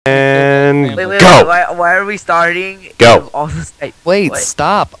why are we starting? Go. All this, Wait, what?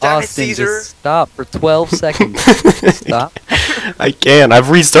 stop, Damn it, Austin. Caesar. Just stop for 12 seconds. Stop. I can't. I've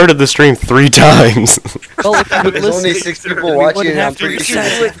restarted the stream 3 times. Well, if you would There's only listen, 6 people watching, and I'm have to pretty sure Do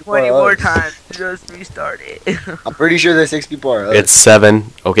there's it 6 people 20 are more us. times. Just restart it. I'm pretty sure there's 6 people are us. It's 7.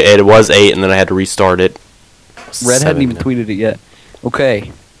 Okay, it was 8, and then I had to restart it. Red hadn't 7 even now. tweeted it yet.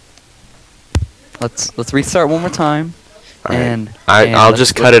 Okay. Let's restart one more time. All right. And I'll let's-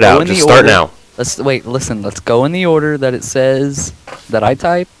 just let's cut it go out. in Just the start order. now. Let's go in the order that it says that I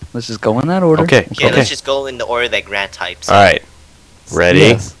type. Let's just go in that order. Okay. Yeah, Okay. let's just go in the order that Grant types. All right. Ready?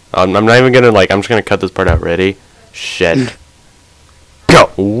 Yes. I'm not even gonna I'm just gonna cut this part out. Ready? Shit. Go.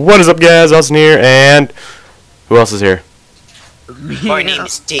 What is up, guys? Austin here, and who else is here? My name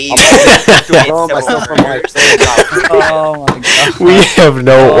is Dave. throw myself from my Oh my god. We have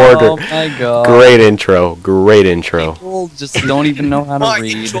no Oh order. my god. Great intro. Great intro. People just don't even know how to My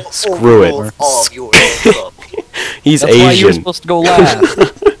read. intro Screw it. overrules all of your intro. He's That's why you were Asian. supposed to go last.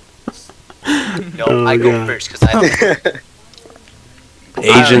 No, Oh, I go God. first because I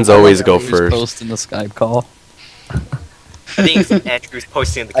Asians always go Who's first. posting the Skype call. I think it's Andrew's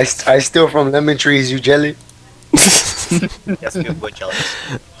posting the I steal from lemon trees, you jelly. That's good, but jealous.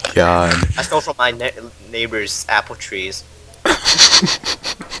 God. I stole from my neighbor's apple trees.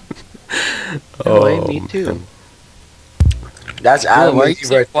 Oh, me too. man. That's Yeah, Adam. why are you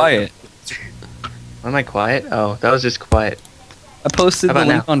so quiet? Why am I quiet? Oh, that was just quiet. I posted How the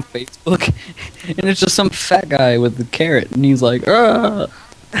about link on Facebook, and it's just some fat guy with the carrot, and he's like, "Ah."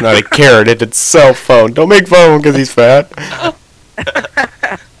 Not a carrot, it's a cell phone. Don't make fun of him because he's fat. I'm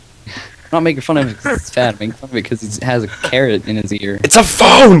not making fun of him because he's fat. I'm making fun of it because he has a carrot in his ear. It's a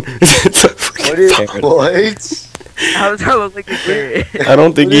phone! It's a What freaking is Carrot. what? How does that look like a carrot? I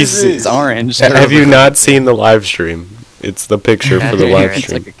don't think What he's. is It's orange. Have you not seen the live stream? It's the picture for the live It's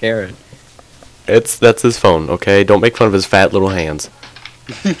stream. like a carrot. That's his phone, okay? Don't make fun of his fat little hands.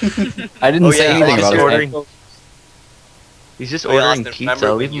 I didn't Oh, say yeah, anything he's about just it. ordering- He's just Oh, yeah, ordering Austin, pizza.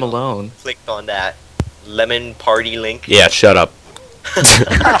 remember Leave when him you alone. Clicked on that lemon party link. Yeah, shut up.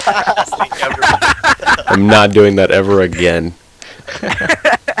 I'm not doing that ever again.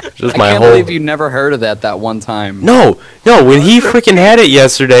 Just I my can't whole. believe you never heard of that one time. No, when he freaking had it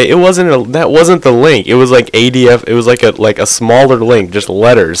yesterday, it wasn't that wasn't the link. It was like ADF. It was like a smaller link, just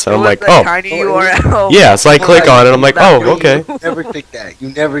letters. And I'm like, oh, Tiny URL. yeah. So I click on it. I'm like, oh, okay. You never click that. You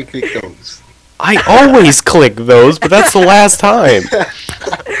never click those. I always click those, but that's the last time.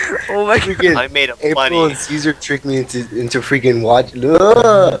 Oh my god. Freaking I made up April money. and Caesar tricked me into freaking watch.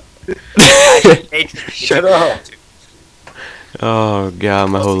 Ugh. Shut up. Oh god,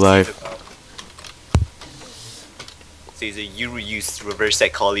 my whole life. Caesar, you used reverse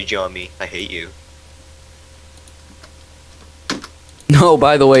psychology on me. I hate you. No,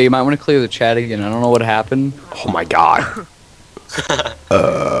 by the way, you might want to clear the chat again. I don't know what happened. Oh my god.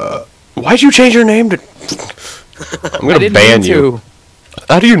 Why'd you change your name to? I'm I gonna didn't ban mean you. to.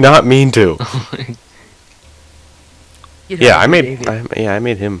 How do you not mean to? You Yeah, know, I made. David. I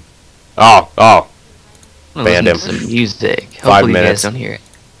made him. Oh. I'm gonna Banned listen him. to some music. 5 Hopefully minutes. you guys don't hear it.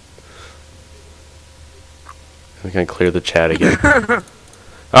 I'm gonna clear the chat again.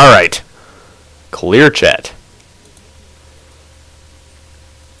 All right. Clear chat.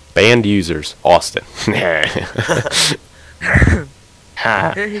 Banned users. Austin.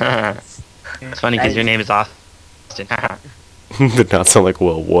 Ha, ha. It's funny because your name is Austin. Ha, ha. Did not sound like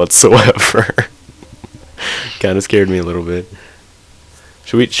Will whatsoever. Kind of scared me a little bit.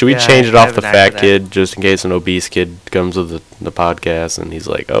 Should we Yeah, change it I off have the an fat act for that. kid just in case an obese kid comes with the podcast and he's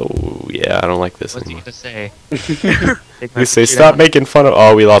like, oh yeah, I don't like this What's he anymore. gonna say? You say stop making fun of.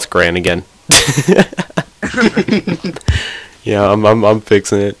 Oh, we lost Grant again. Yeah, I'm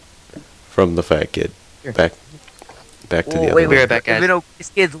fixing it from the fat kid. Here. Back to the Well, other wait, one. Be right back, if guys. an obese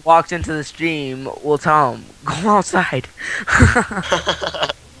kid walks into the stream, we'll tell him, go outside.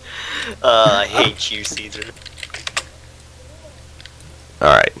 I hate you, Caesar. All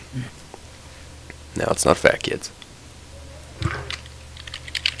right. Now it's not fat kids.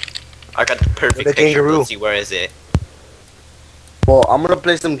 I got the perfect The picture. kangaroo. Let's see, where is it? Well, I'm gonna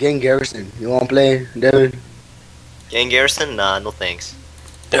play some Gang Garrison. You wanna play, Devin? Gang Garrison? Nah, no thanks.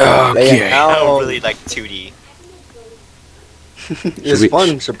 Play it I now. don't really like 2D. It's we-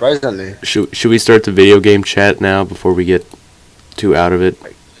 fun, surprisingly. Should we start the video game chat now before we get too out of it?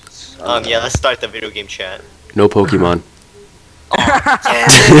 Yeah, let's start the video game chat. No Pokemon.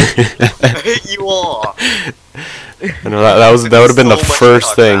 You all. I know that would have been the So much first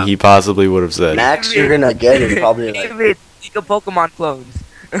talk thing about. he possibly would have said. Max, you're gonna get it probably like. David, think of Pokemon clones.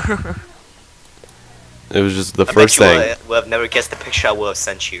 It was just the I first bet you thing. would have never guessed the picture I would have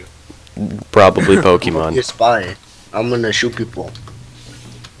sent you. Probably Your Pokemon. spy. I'm gonna shoot people.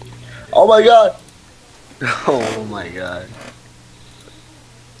 Oh my god! Oh my god.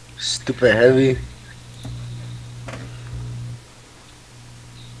 Stupid heavy.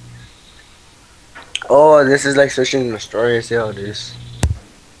 Oh, this is like searching in the story. I see how it is.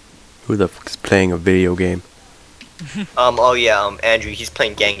 Who the fuck is playing a video game? Oh yeah, Andrew, he's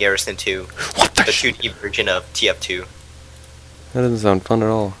playing Gang Garrison 2. What the The 2D version of TF2. That doesn't sound fun at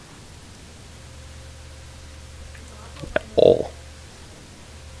all. At all.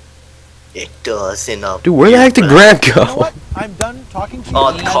 It does in a Dude, where the heck did Grant You know go? what? I'm done talking to you.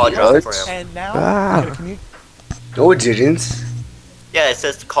 Oh, the call dropped for him. And now, Ah. I'm gonna commute. No, it didn't. Yeah, it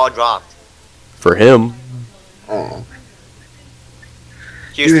says the call dropped. For him. Oh.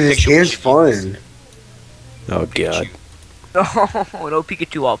 Here's Dude, the this picture. game's fun. Oh god. Oh, no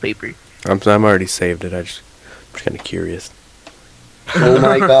Pikachu wallpaper. I'm already saved it. I'm just kind of curious. Oh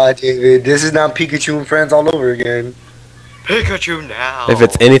my god, David. This is not Pikachu and Friends all over again. Pikachu now. If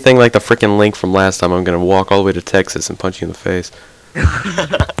it's anything like the freaking Link from last time, I'm gonna walk all the way to Texas and punch you in the face.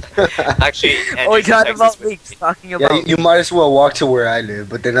 Actually, Oh, we Andrew's in talking Texas about with leaks. me. Talking Yeah, about. you might as well walk to where I live,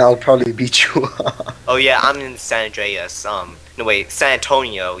 but then I'll probably beat you up. Oh yeah, I'm in San Andreas. No wait, San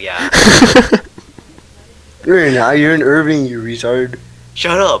Antonio. Yeah. You're not. You're in Irving, you retard.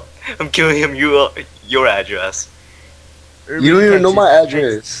 Shut up! I'm giving him your address. Irving, You don't even know Texas. my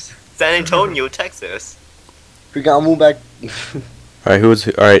address. San Antonio, Texas. Freaking, I'll move back.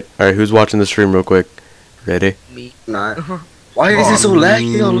 Alright, who's watching the stream real quick? Ready? Me. Not. Why is it so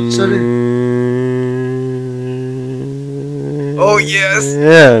laggy all of a sudden? Oh yes.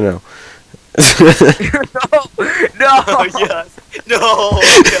 Yeah, I know. No. Oh yes. No.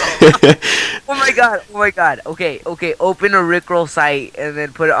 Oh my god. Oh my god. Okay. Okay. Open a Rickroll site and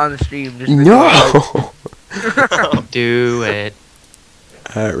then put it on the stream. Just No! Do it.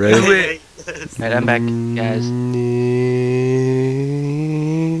 Alright, ready? Do it. Yes. Alright, I'm back, guys.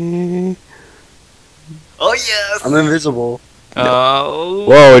 Oh yes. I'm invisible. Oh.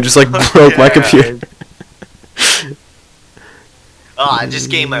 Whoa, it just like broke my Yeah. computer. Oh, I just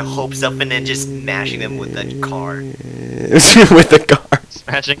getting my hopes up and then just smashing them with the car. With the car.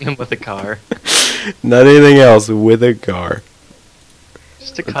 Smashing him with a car. Not anything else, with a car.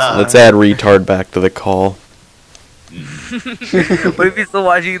 Just a car. Let's add retard back to the call. What if he's still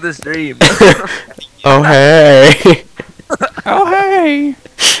watching the stream? Oh, hey! Oh, hey!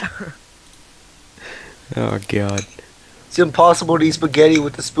 Oh, God. It's impossible to eat spaghetti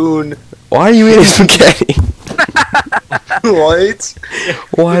with a spoon. Why are you eating spaghetti? What?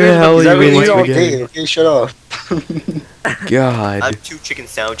 Why the hell Because I are you really eating eat all spaghetti? day. Okay, shut up. I God. have 2 chicken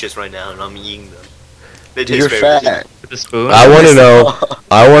sandwiches right now and I'm eating them. They Dude, you're taste very fat. With a spoon. I want to know.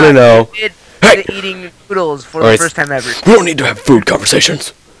 I want to know. Did eating noodles for Alright. the first time ever. We don't need to have food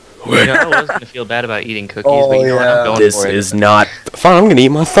conversations. You know, I was gonna feel bad about eating cookies, Oh, but you know what? yeah. I'm going This for it. is not fine. I'm gonna eat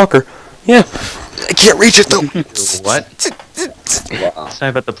my fucker. Yeah. I can't reach it though. What? Wow. Sorry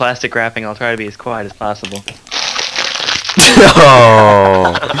about the plastic wrapping. I'll try to be as quiet as possible.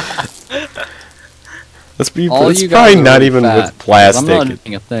 Oh. Let's All you guys probably are not really even fat, with 'cause I'm plastic. not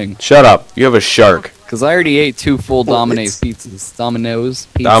eating a thing. Shut up. You have a shark. Because I already ate 2 full Oh, Domino's it's- pizzas. Domino's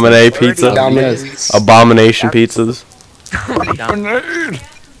pizzas. Domine pizza. Domino's. Abomination pizzas.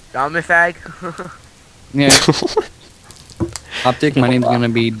 Domifag. Yeah. Optic, my name's gonna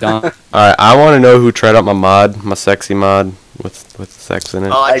be Dom. Alright, I want to know who tried out my sexy mod with sex in it.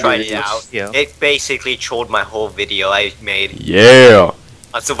 Oh, I I tried did. it out. Yeah. It basically trolled my whole video I made Yeah.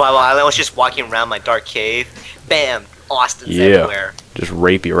 on Survival Island. I was just walking around my dark cave. Bam! Austin's Yeah. everywhere. Just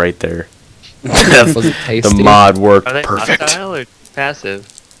rape you right there. Was it The tasty? mod worked Are they perfect. hostile or passive?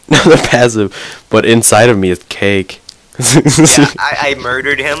 No, the passive, but inside of me is cake. Yeah, I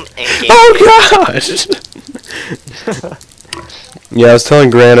murdered him and gave Oh gosh! Yeah, I was telling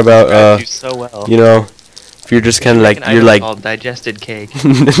Grant about You so well. you know, if you're just kind of like An you're item like called digested cake.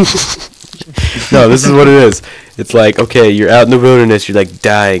 no, this is what it is. It's like, okay, you're out in the wilderness, you're like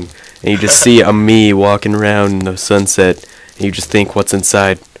dying, and you just see a me walking around in the sunset, and you just think, what's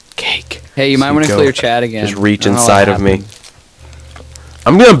inside? Cake. Hey, you might So want to go. clear chat again. Just reach I don't know inside what of me. happened.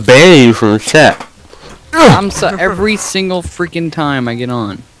 I'm gonna ban you from the chat. I'm so every single freaking time I get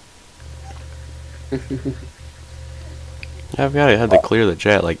on. I've got had to clear the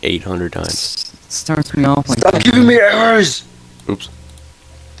chat like 800 times. Starts me off like Stop that. giving me errors. Oops.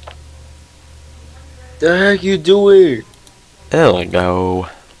 The heck you doing? There we go.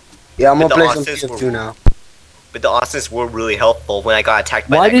 Yeah, I'm But gonna the play some Austins TF2 were- now. But the Austins were really helpful when I got attacked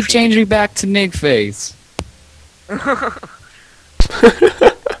by Why that did it creature. change me back to Nick face?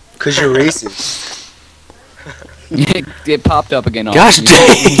 Cause you're racist. It popped up again. Gosh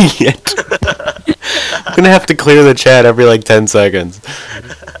dang it! I'm gonna have to clear the chat every like 10 seconds.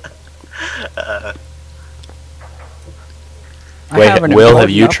 Wait, Will, have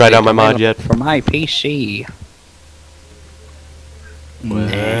you tried out my mod yet? For my PC.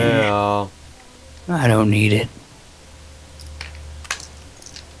 Well, I don't need it.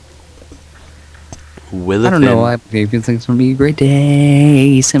 Will I don't know. I think it's gonna be a great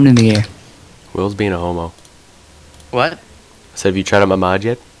day. Something in the air. Will's being a homo. What? I said, have you tried out my mod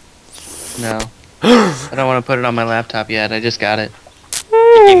yet? No. I don't want to put it on my laptop yet. I just got it.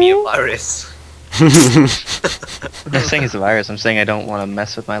 You gave me a virus. I'm not saying it's a virus. I'm saying I don't want to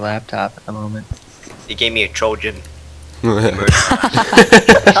mess with my laptop at the moment. You gave me a Trojan. That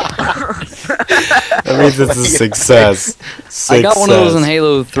means it's a success. I got one of those in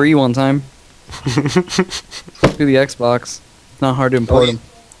Halo 3 one time. Through the Xbox. It's not hard to import them.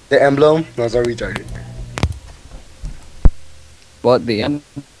 The emblem? No, it's already retarded. What? The end?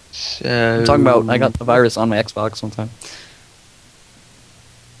 So... I'm talking about I got the virus on my Xbox one time.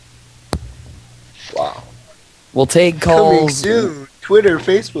 Wow. We'll take Coming calls. soon. Twitter,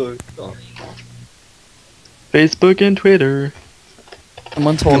 Facebook. Oh. Facebook and Twitter.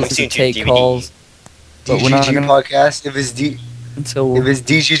 Someone told Coming us to soon to take DVD. calls. But we're not DGG gonna Podcast. If it's until if it's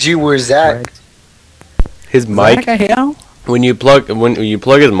DGG, where's Zach? His mic, when you plug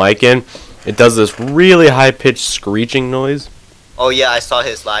his mic in, it does this really high pitched screeching noise. Oh yeah, I saw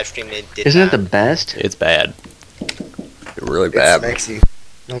his live stream. It did Isn't it that. the best? It's bad. Really It's bad. Mexi.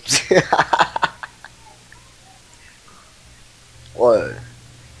 Nope. What?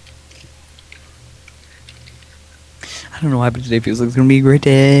 I don't know why, but today feels like it's gonna be a great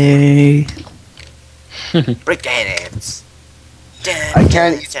day. Breakdance. I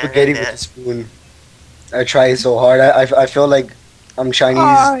can't eat spaghetti with a spoon. I try so hard. I feel like I'm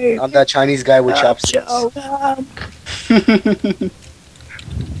Chinese. I'm that Chinese guy with chopsticks.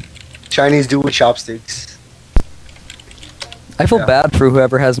 Chinese dude with chopsticks. I feel Yeah. bad for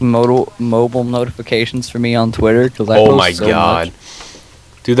whoever has mobile notifications for me on Twitter because I Oh post my so god. much.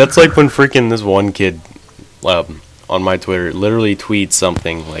 Dude, that's like when freaking this one kid on my Twitter literally tweets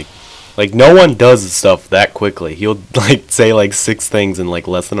something like no one does stuff that quickly. He'll like say like 6 things in like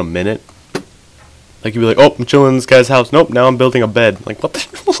less than a minute. Like you'd be like, "Oh, I'm chilling in this guy's house. Nope, now I'm building a bed." Like what the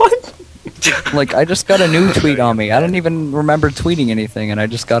what? Like I just got a new tweet on me. I didn't even remember tweeting anything, and I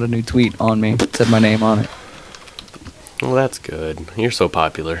just got a new tweet on me. It said my name on it. Well, that's good. You're so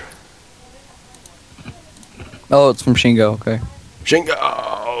popular. Oh, it's from Shingo. Okay.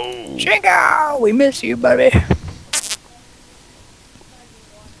 Shingo. Shingo, we miss you, buddy.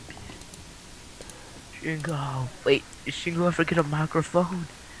 Shingo. Wait, is Shingo ever get a microphone?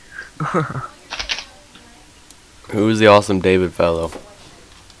 Who is the awesome David fellow?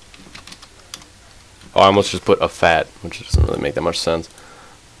 Oh, I almost just put a fat, which doesn't really make that much sense.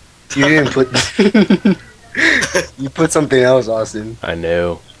 You didn't put. You put something else, Austin. I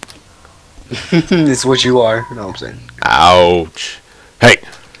know. It's what you are. You know what I'm saying? Ouch. Hey.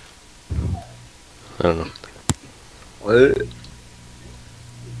 I don't know. What?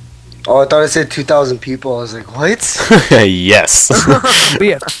 Oh, I thought it said 2,000 people. I was like, what? Yes. We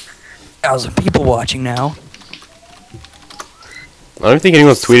have 1,000 people watching now. I don't think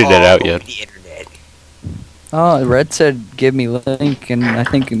anyone's tweeted it out All yet. over the internet. Oh, Red said give me link, and I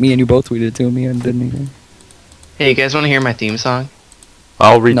think me and you both tweeted it to me and didn't even. Hey, you guys want to hear my theme song?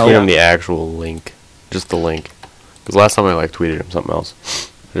 I'll retweet No. him the actual link. Just the link. Because last time I like tweeted him something else.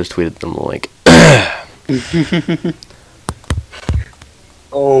 I just tweeted them the link.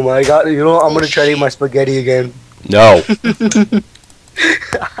 Oh my god. You know what? I'm going to try to eat my spaghetti again. No.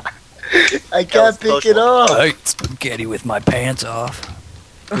 I can't pick it up. I ate spaghetti with my pants off.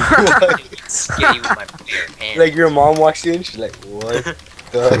 Spaghetti with my bare hands. Like your mom walks in, she's like, what?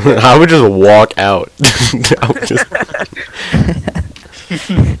 the I would just walk out. I would just-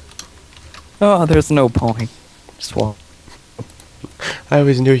 Oh, there's no point. Just walk. I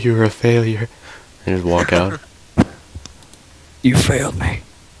always knew you were a failure. And just walk out. You failed me.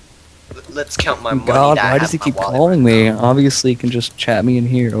 Let's count my money. God, that I why have does he in my keep wallet calling right me? now. Obviously, he can just chat me in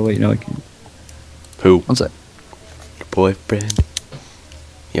here. Oh wait, no, I can't. Who? One sec. Your boyfriend?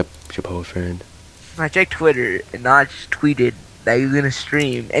 Yep, your boyfriend. I checked Twitter and Notch tweeted that he was gonna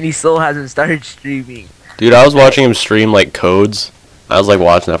stream, and he still hasn't started streaming. Dude, I was watching him stream like codes. I was like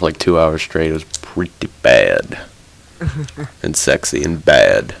watching that for like 2 hours straight. It was pretty bad. And sexy and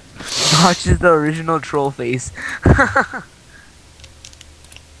bad. Notch is the original troll face.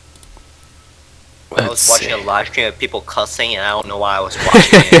 I was watching a live stream of people cussing, and I don't know why I was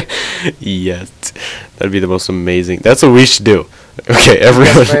watching it. Yes. That'd be the most amazing. That's what we should do. Okay, best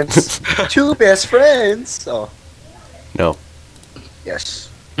everyone. friends. Two best friends. Oh. No. Yes.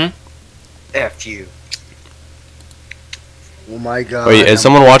 F you. Oh my god. Wait, is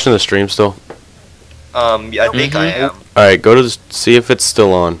someone watching the stream still? Yeah, I think I am. Alright, go to see if it's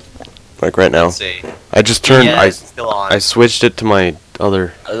still on. Like right now. Let's see. I just turned. Yeah, it's still on. I switched it to my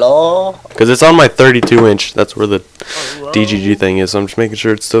other. Hello? Because it's on my 32-inch. That's where the DGG thing is. So I'm just making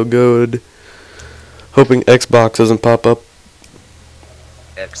sure it's still good. Hoping Xbox doesn't pop up.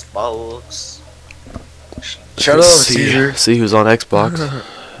 Xbox. Shut up, Caesar. See who's on Xbox.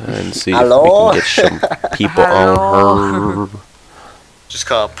 And see Hello? if we can get some people on her. Just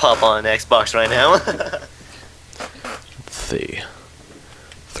gonna pop on Xbox right now. Let's see.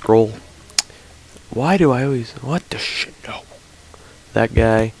 Scroll. Why do I always... What the shit? No. That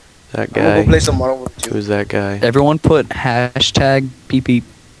guy. That I'm gonna guy. go play some Modern Warfare 2. Who's that guy? Everyone put hashtag PP.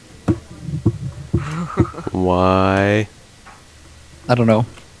 Why? I don't know.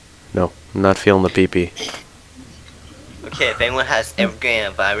 No, I'm not feeling the pee-pee. Okay, if anyone has ever gotten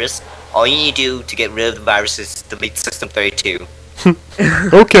a virus, all you need to do to get rid of the virus is delete System 32.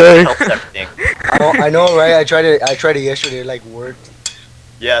 Okay. Helps everything. I know, right? I tried it yesterday. It like worked.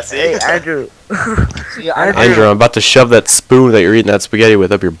 Yeah, see? Hey, Andrew. See, I Andrew, I'm about to shove that spoon that you're eating that spaghetti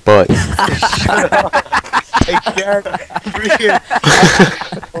with up your butt. I can't breathe.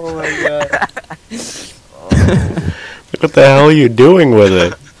 Oh my god. What the hell are you doing with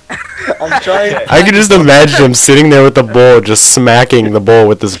it? I'm trying. I can just imagine him sitting there with the bowl, just smacking the bowl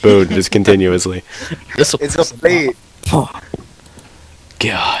with the spoon, just continuously. This It's a plate.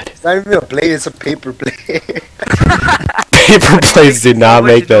 God. It's not even a plate. It's a paper plate. Paper plates do not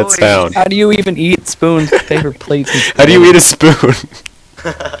make that sound. How do you even eat spoons, paper plates? And How do you eat a spoon?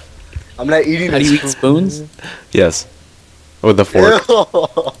 I'm not eating. How do you eat spoons? Yes. With a fork.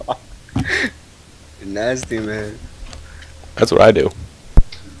 You're nasty, man. That's what I do.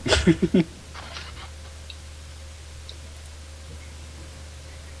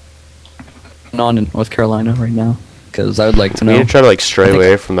 On in North Carolina right now, because I would like to We know. need to try to like stray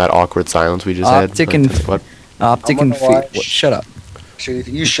away from that awkward silence we just had. Optic Like, and what? Optic I'm and gonna feet. watch- Shut up.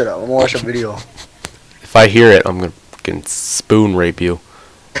 You shut up. I'm gonna watch a video. If I hear it, I'm gonna fucking spoon rape you.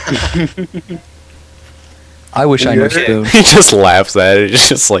 I wish I knew Okay. spoon. He just laughs at it. It's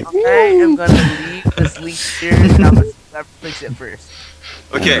just like. I am gonna leave this link here and I'm gonna fix it first.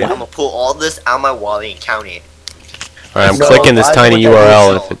 Okay, I'm gonna pull all this out of my wallet and count it. Alright, I'm No, clicking this I tiny know what that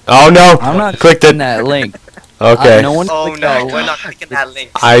URL. is. If it, oh no! I'm not Clicked clicking it. that link. Okay. No one Oh clicked no, that we're link. not clicking that link.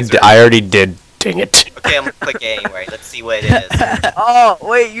 I Caesar. already did. Dang it. Okay, I'm gonna click it anyway. Let's see what it is. Oh,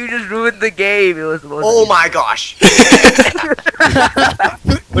 wait, you just ruined the game. It was supposed Oh to my gosh.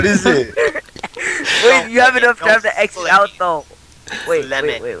 What is it? Wait, you have enough No, time to exit lemon. out though. Wait,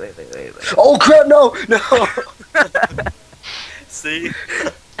 Lemon. wait. Oh crap! No, no. See?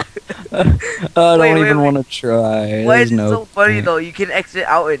 I don't Wait, even wait. want to try. Why There's is it no. so funny though? You can exit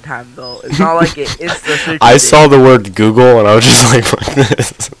out in time though. It's not like it insta search. I saw the word Google and I was just like, fuck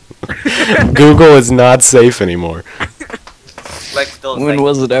this. Google is not safe anymore. Like those, When like,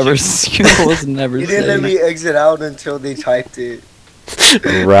 was it ever? It was never. You didn't let safe. me exit out until they typed it.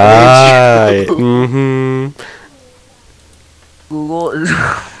 Right. Mm-hmm. Google is.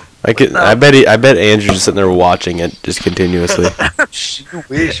 I bet Andrew's just sitting there watching it just continuously. You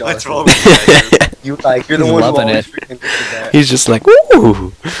wish. What's Austin. wrong with you? You're the He's one who loving always it. freaking thinks that. He's just like,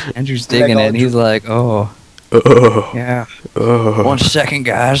 woo! Andrew's digging it. And he's like, oh Oh, yeah. oh, 1 second,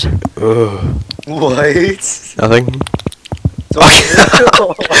 guys. oh. What? Nothing?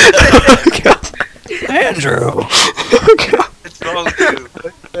 So- Andrew. What's wrong with you?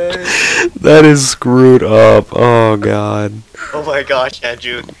 That is screwed up. Oh, God. Oh my gosh,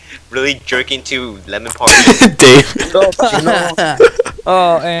 Andrew. Really jerking to lemon party. Dave. No.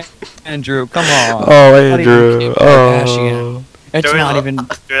 Oh, Andrew, come on. Oh, Not even Andrew. Kim Oh. Kardashian. It's During not a- even.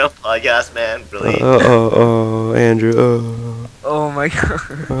 during a podcast, man. Really. Oh, Andrew. Oh. Oh my god.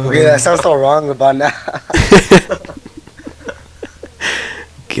 Okay, that sounds so wrong about now.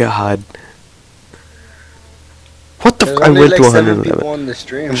 God. What the There's f- I only went like to 7 111. people on the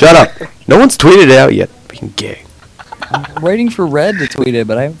stream. Shut up. No one's tweeted it out yet. Being gay. I'm waiting for Red to tweet it,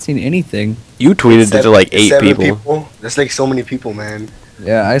 but I haven't seen anything. You tweeted it to like 8 7 people. That's like so many people, man.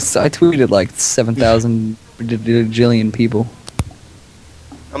 Yeah, I tweeted like 7,000 jillion people.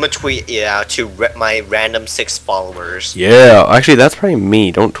 I'm gonna tweet it out to my random 6 followers. Yeah, actually, that's probably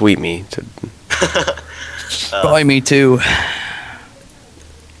me. Don't tweet me. Probably me too.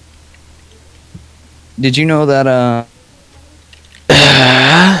 Did you know that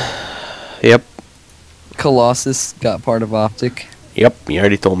Yep. Colossus got part of Optic? Yep. You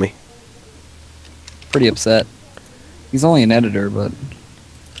already told me. Pretty upset. He's only an editor, but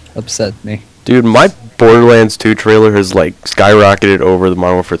upset me. Dude, my Borderlands 2 trailer has like skyrocketed over the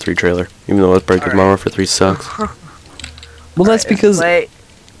Modern Warfare 3 trailer, even though it's pretty good. Modern Warfare 3 sucks. Well, that's because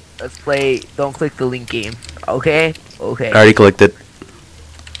Let's play. Don't click the link game. Okay. I already clicked it.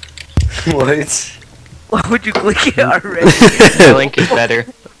 What? Why would you click it already? The link is better.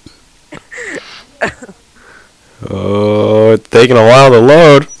 Oh, it's taking a while to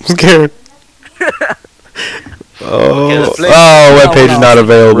load. I'm scared. let's play. Web page is not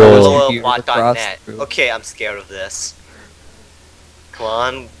available. Bot.net. Okay, I'm scared of this. Come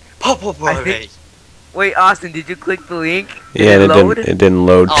on. Pop already. Wait, Austin, did you click the link? Yeah, it load? it didn't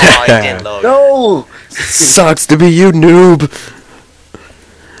load. Oh, it didn't load. No! Sucks to be you, noob.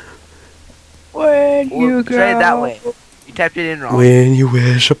 Where'd you go? Try it that way. You tapped it in wrong. When you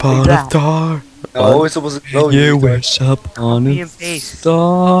wish upon a star. No, it's supposed to load. you wish upon Copy a and paste.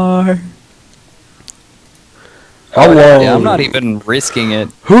 star. How long? Yeah, I'm not even risking it.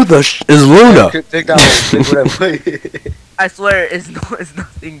 Who the is Luna? Take that one. Take what I put. I swear, it's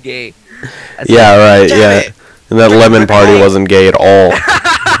nothing gay. Yeah, right, Damn yeah. it. And that lemon party wasn't gay at all.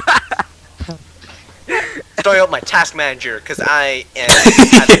 Start up my task manager, because I am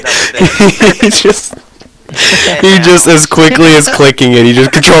having enough of this. he just as quickly as clicking it, he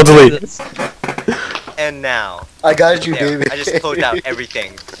just control delete. And now. I got you, There, David. I just closed out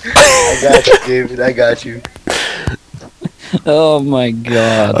everything. I got you, David. I got you. Oh my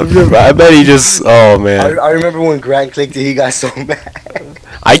god. I bet he just. Oh man. I remember when Grant clicked it, he got so mad.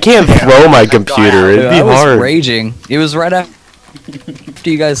 I can't throw my computer. It'd Dude, be I was hard. raging. It was right after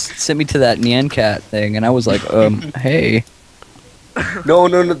you guys sent me to that Nyan Cat thing, and I was like, hey. No,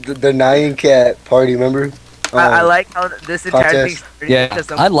 the Nyan Cat party, remember? I like how this entire thing started Yeah,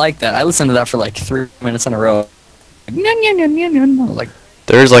 because I like that. I listened to that for like 3 minutes in a row. Like,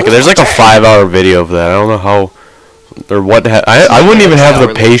 There's like a 5-hour video of that. I don't know how or what. I wouldn't even have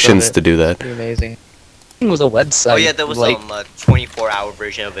the patience to do that. Pretty amazing. it was a website. Oh yeah, there was like, a 24-hour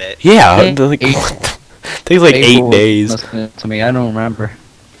version of it. Yeah, Hey, like, eight- what the- takes like 8 April was days. listening to me. I don't remember.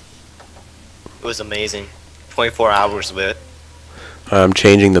 It was amazing. 24 hours of it. I'm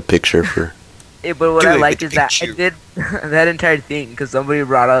changing the picture for. Yeah, but what Do I it like with is that I Pikachu. did that entire thing because somebody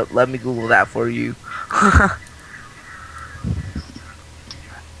brought up. Let me Google that for you.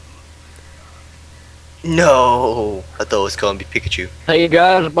 No! I thought it was gonna be Pikachu. Hey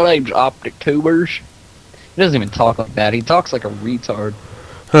guys, my name's Optic Tubers. He doesn't even talk like that. He talks like a retard.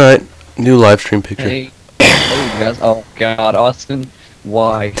 All right, new live stream picture. Hey, hey guys. Oh god, Austin.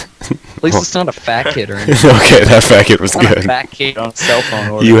 Why? At least it's not a fat kid or anything. Okay, that fat kid was It's not a good. fat kid on a cell phone.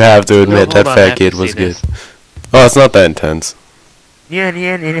 Or You have to admit hold that on, I fat have to kid see was good. this. Oh, it's not that intense. Yeah.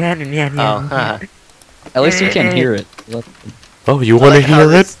 Oh, At least you can hear it. Oh, you I want to like how hear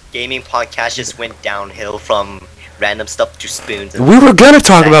it? this gaming podcast just went downhill from random stuff to spoons. And We were gonna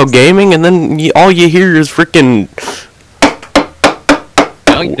talk about gaming, and then all you hear is freaking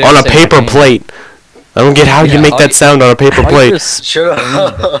on a paper plate. I don't get how you Yeah, make all that you- sound on a paper plate. Shut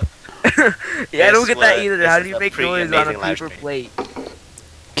up. Yeah, I don't get that Guess either. what? How This do is you a make pretty noise on a amazing live paper stream. plate?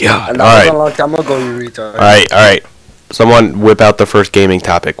 God. And All I was right, unlocked. I'm gonna go, you retard. all right. Someone whip out the first gaming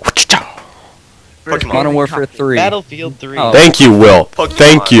topic. First Pokemon. Modern Warfare 3. Battlefield 3. Oh. Thank you, Will. Pokemon.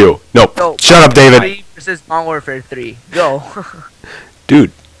 Thank you. No, Go. shut up, David. 3 versus Modern Warfare 3. Go.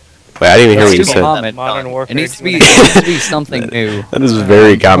 Dude. Wait, I didn't even hear what you That's too said. common. Modern Warfare It needs to 2. be something new. That is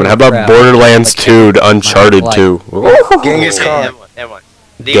very common. How about Crap. Borderlands Like, 2 to Uncharted like- 2? Genghis Okay, Khan. everyone.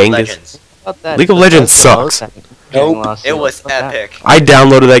 League Genghis. of Legends. League of Legends sucks. Nope. It was epic. I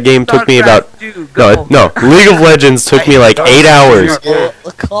downloaded that game. Took me about Dude, go. no. League of Legends took me like 8 hours.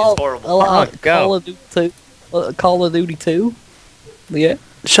 Call, horrible. Go. Call of Duty 2. Call of Duty 2. Yeah,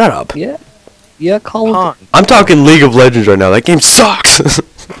 Shut up. yeah. Yeah, Call of Duty. I'm talking League of Legends right now. That game sucks.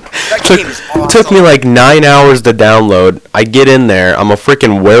 That Took- game is awesome. Took me like 9 hours to download. I get in there. I'm a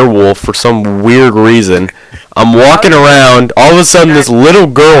freaking werewolf for some weird reason. I'm walking around. All of a sudden, this little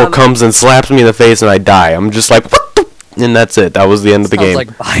girl comes and slaps me in the face, and I die. I'm just like, what the? And that's it. That was the end of the Sounds game. like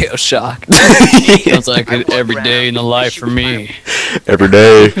Bioshock. Sounds like I walk every day in the around, life wish for you me. every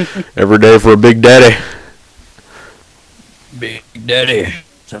day for a big daddy. Big Daddy.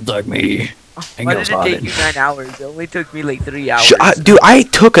 Sounds like me. Why did it take you 9 hours? It only took me like 3 hours. Dude, I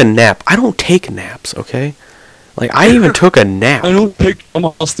took a nap. I don't take naps, okay? Like, I even took a nap. don't take. I'm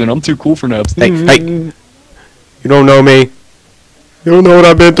Austin. I'm too cool for naps. Hey, you don't know me. You don't know what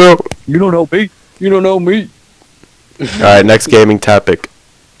I've been through. You don't know me. You don't know me. Alright, next gaming topic.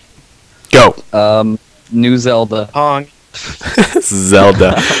 Go. New Zelda. Pong.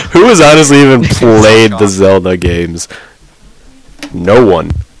 Zelda. Who has honestly even played the Zelda games? No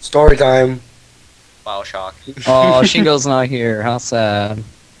one. Story time. Bioshock. Oh, Shingo's not here. How sad.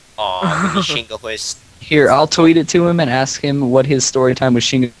 Aw, Shingo was Here, I'll tweet it to him and ask him what his story time with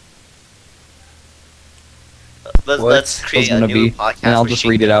Shingo Let's create was a gonna new be, podcast. and I'll with just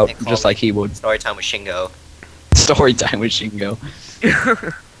read it Shingo out and call just like he would. Story time with Shingo. Story time with Shingo.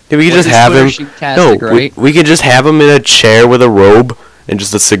 Dude, we could just have him. No, we could just have him in a chair with a robe and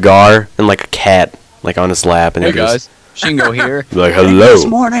just a cigar and like a cat like on his lap, and Hey he just guys, Shingo here. be like, "Hello,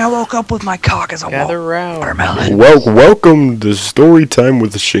 morning I woke up with my cock as a Gather round. watermelon. welcome to Story Time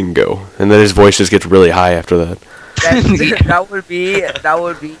with Shingo," and then his voice just gets really high after that. That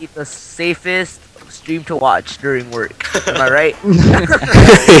would be the safest stream to watch during work. Am I right?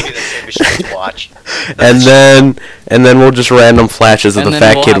 Watch. And then we'll just random flashes of And the then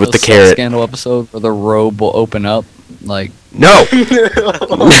fat we'll kid have with a the carrot. Scandal episode where the robe will open up, like No, No.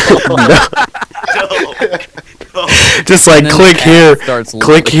 just like and then click the here, cat starts click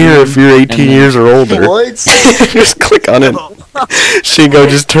licking here him, if you're 18 and then- years or older. What? Just click on it. Shingo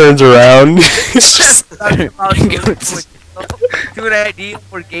just turns around. It's just Talking about do an idea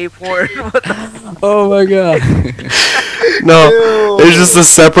for gay porn. What the Oh my god. no. There's just a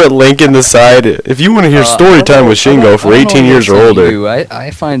separate link in the side. If you want to hear story time with Shingo for 18 years or older. I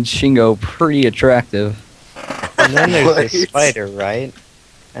find Shingo pretty attractive. And then there's this spider, right?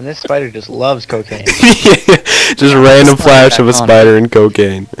 And this spider just loves cocaine. Just random flash of a spider and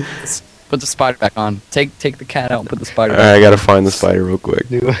cocaine. Put the spider back on. Take the cat out and put the spider Alright, I back gotta find the spider real quick.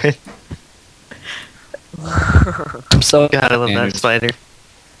 Do it. on. I'm so God, I love that spider.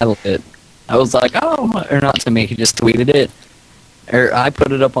 I love it. I was like, oh, or not to me, he just tweeted it. Or I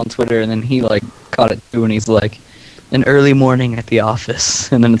put it up on Twitter and then he like caught it too and he's like, an early morning at the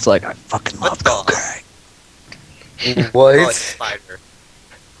office. And then it's like, I fucking love cocaine. Oh, it's What? spider.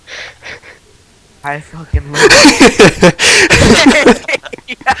 I fucking love it.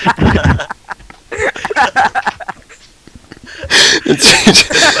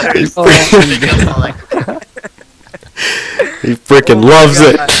 He freaking loves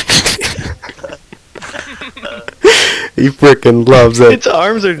it. He freaking loves it. Its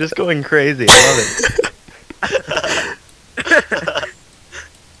arms are just going crazy. I love it.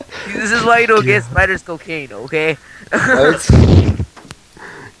 This is why you don't get spiders cocaine, okay? What?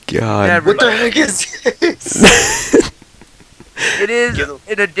 God. Never What the mind. heck is this? It is Give him-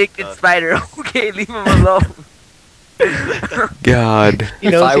 an addicted spider. Okay, leave him alone. God. He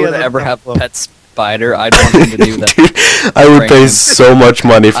If knows I he were has to a ever have a problem. pet spider, I'd want him to do that. Dude, I would pay so much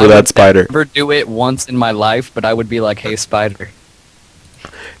money for I that would spider. never do it once in my life, but I would be like, hey, spider.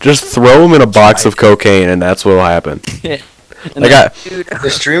 Just throw him in a box of cocaine and that's what'll happen. And Like then Dude, The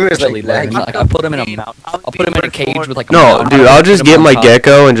streamer is really like let him, like, I put him in a mount. I'll put him in a cage with like a No, mountain. dude, I'll just Put him get on my top,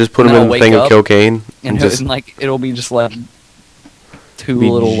 gecko and just put him and in I'll a thing wake of up, cocaine and, and just like it'll be just like two be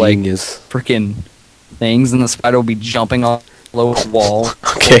little like genius. freaking things, and the spider will be jumping off the wall.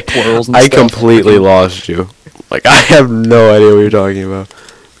 Okay, twirls and I stuff. completely lost you. Like, I have no idea what you're talking about.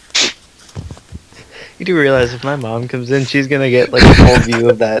 You do realize if my mom comes in, she's gonna get like a full view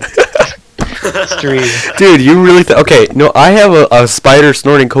of that stream. Dude, you really okay, no, I have a spider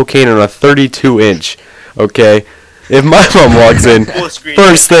snorting cocaine on a 32-inch, okay? If my mom walks in, Full screen.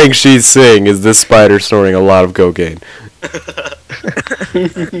 first thing she's seeing is this spider snorting a lot of cocaine.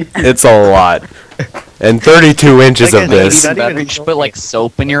 It's a lot. And 32 inches Like of a lady this. that- Better, you should put like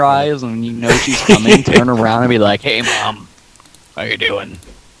soap in your eyes, and when you know she's coming, turn around and be like, "Hey, mom, how you doing?"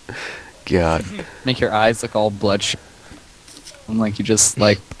 God. Make your eyes look all bloodshot, and like you just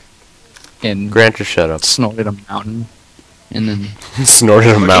like and Grant, just shut up. snorted a mountain, and then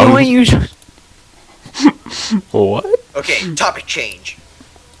Snorted a You know what mountain. you should- What? Okay, topic change.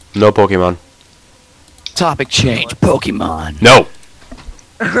 No Pokemon. Topic change. Pokemon. No.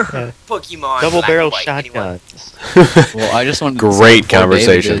 Pokemon. Double black barrel and white, anyone? shotguns. Well, I just wanted to Great say before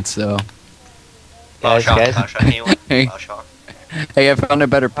conversation. David did, so Guys, guys. Bioshock, anyone? Hey. Bioshock. hey, I found a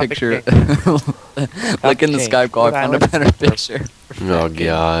better picture. Look in the Skype call. I found a better picture. Oh,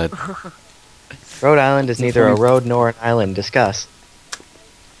 God. Rhode Island is neither a road nor an island. Discuss.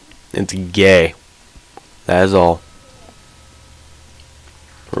 It's gay. That is all.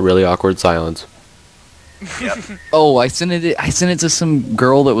 A really awkward silence. Yep. Oh, I sent it. I sent it to some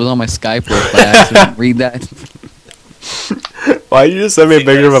girl that was on my Skype list. I accidentally read that. Why you just send me a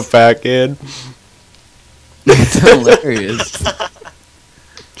picture of a fat kid? It's hilarious.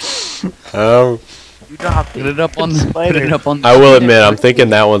 Oh. You drop Put it. it up on. Put it up on. I will admit, I'm thinking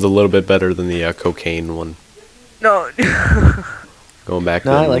that one's a little bit better than the cocaine one. No. Going back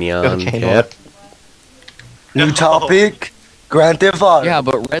No, to I the like the neon cocaine cat. New topic. Grand Theft Auto. Yeah,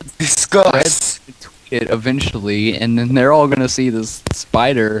 but Red Discuss. tweet it eventually, and then they're all gonna see this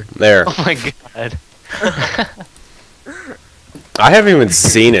spider. There. Oh my god. I haven't even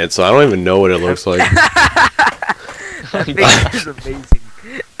seen it, so I don't even know what it looks like. That picture is amazing.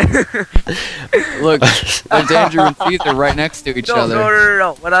 Look, there's Andrew and Caesar right next to each other.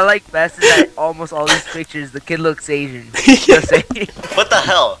 No. What I like best is that almost all these pictures, the kid looks Asian. Just saying. What the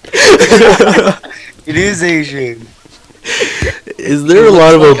hell? It is Asian. Is there a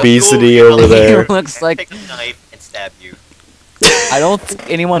lot of obesity over there? It looks like Take a knife and stab you. I don't think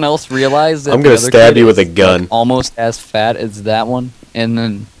anyone else realized that I'm the gonna other stab kid you with is, a gun. like, almost as fat as that one, and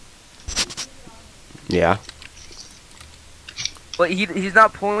then Yeah. But he's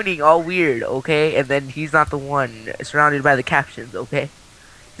not pointing all weird, okay? And then he's not the one surrounded by the captions, okay?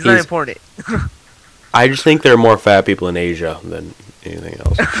 He's not He's- important. I just think there are more fat people in Asia than anything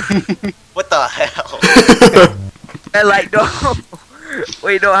else. What the hell? And like, no.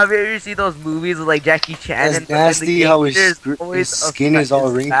 Wait, no, have you ever seen those movies with like Jackie Chan? That's nasty how his skin is all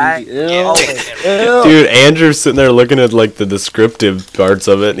wrinkled. Ew. Dude, Andrew's sitting there looking at like the descriptive parts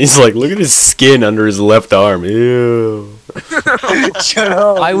of it, and he's like, look at his skin under his left arm. Ew. Shut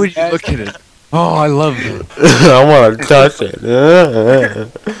up. why would you look at it? Oh, I love it. I want to touch it.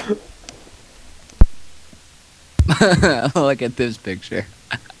 Look at this picture.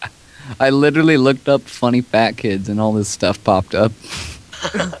 I literally looked up funny fat kids and all this stuff popped up.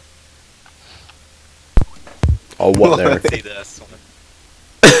 Oh, what there? See this one.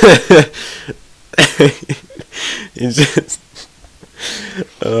 It's just...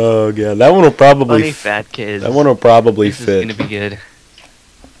 Oh god, that one will probably. Funny fat kids. That one will probably This is fit. gonna be good.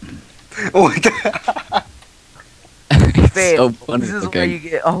 What the- It's Fail. so funny This is where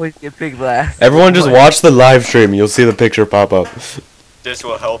looking. you always get big blast. Everyone, just watch the live stream. You'll see the picture pop up. This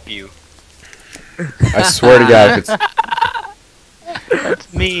will help you. I swear to God, if it's.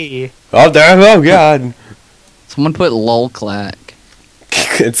 That's me. Oh damn! Oh god! Someone put lol clack.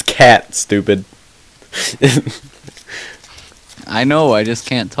 It's cat, stupid. I know, I just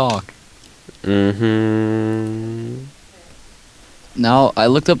can't talk. Mm-hmm. Now, I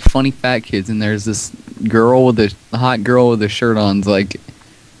looked up funny fat kids, and there's this girl with a hot girl with a shirt on. It's like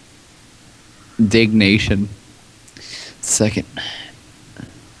Dignation. Second.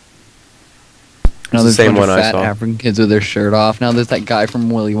 Now the there's same a bunch one of I fat saw. African kids with their shirt off. Now there's that guy from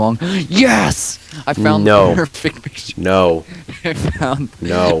Willy Wonka. Yes, I found No. the perfect picture. No. I found.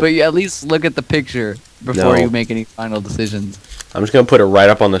 No. But you at least look at the picture before No. you make any final decisions. I'm just gonna put it right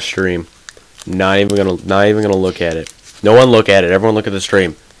up on the stream. Not even gonna look at it. No one look at it. Everyone look at the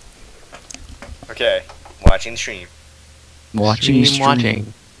stream. Okay, watching the stream. Watching stream.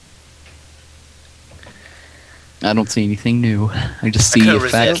 Watching. I don't see anything new. I just I see a couldn't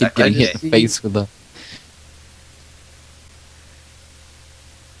fat resist. kid getting hit in couldn't- the face with a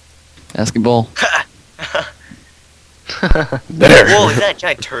basketball. There. Whoa, is that a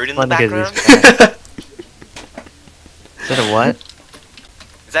giant turd in the Fun because background? Is that a what?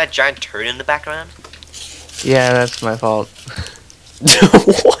 Is that a giant turd in the background? Yeah, that's my fault.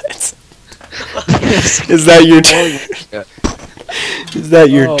 What? Is that your Is that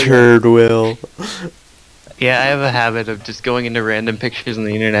your Oh, turd, Will? Yeah, I have a habit of just going into random pictures on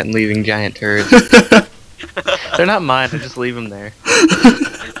the internet and leaving giant turds. They're not mine, I just leave them there.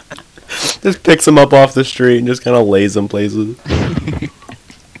 Just picks them up off the street and just kind of lays them places.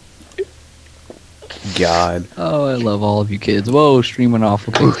 God. Oh, I love all of you kids. Whoa, streaming off.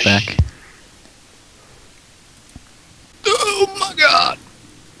 We'll take it back. Oh my god.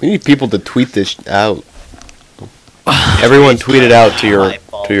 We need people to tweet this out. Everyone tweet it out to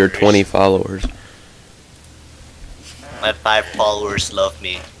your 20 followers. My 5 followers love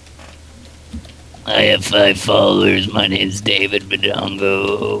me. I have 5 followers. My name's David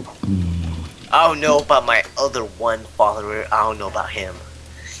Badongo. I don't know about my other 1 follower. I don't know about him.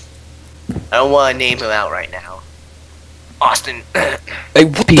 I don't want to name him out right now. Austin. Hey,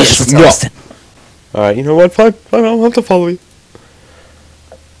 what Peace, the? No. Austin. Alright, you know what? Fine. I don't have to follow you.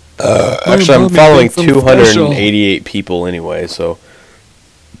 My Actually, I'm mommy following thinks I'm 288 people anyway, so.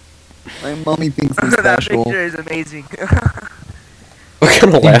 My mommy thinks I'm That special. picture is amazing. We're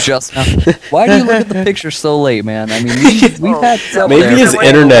gonna You laugh. just now. Why do you look at the picture so late, man? I mean, we've had several Maybe there. his I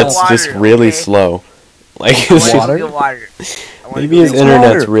wanna go internet's water, just really okay? slow. Like, I it's wanna just- go Water? get water. I wanna maybe go his get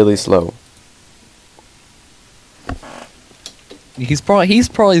internet's water. really slow. He's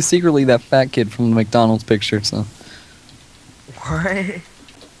probably secretly that fat kid from the McDonald's picture. So What?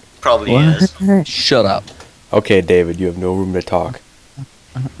 Probably is. shut up. Okay, David, you have no room to talk.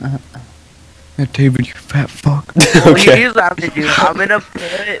 David, you fat fuck. Well, Okay. here's what I'm gonna do. I'm gonna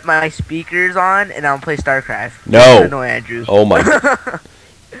put my speakers on and I'll play StarCraft. No. No, Andrew. Oh my.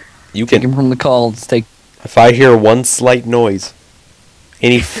 You Take can. him from the calls. Take. If I hear one slight noise,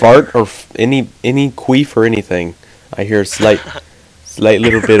 any fart or any queef or anything, I hear a slight. Slight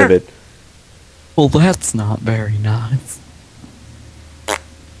little bit of it. Well, that's not very nice.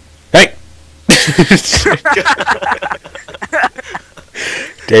 Hey!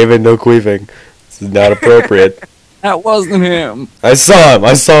 David, no queefing. This is not appropriate. That wasn't him. I saw him.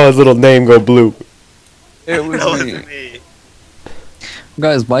 I saw his little name go blue. It was That was me. me.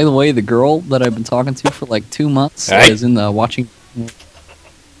 Guys, by the way, the girl that I've been talking to for like 2 months Hey. is in the watching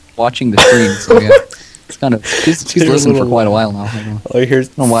the stream. So yeah, it's kind of she's Your listened for little- quite a while now. I don't Oh,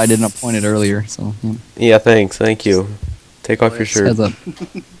 here's. know why I didn't appoint it earlier. So yeah. Yeah, thanks. Thank you. Take off your shirt. Heads up.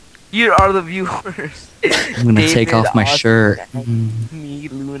 You are the viewers. I'm gonna take David, off my Austin, shirt. Me,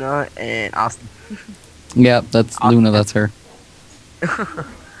 Luna, and Austin. Yeah, that's Luna. That's her.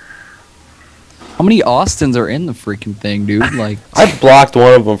 How many Austins are in the freaking thing, dude? Like, I blocked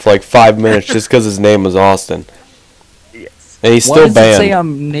one of them for like 5 minutes just because his name was Austin. Yes. And he's why still does it say banned.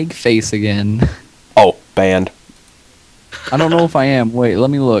 I'm Nig Face again? Oh, banned. I don't know if I am. Wait, let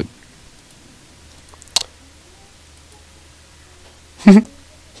me look.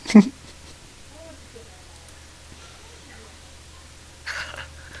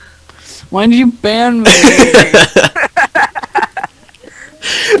 Why did you ban me?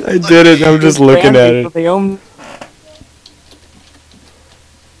 I did it. I'm just looking at it. They own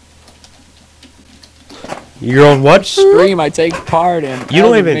You're on what? stream I take part in. You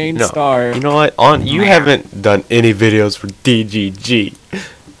don't as a even main no. star. You know what? You haven't done any videos for DGG.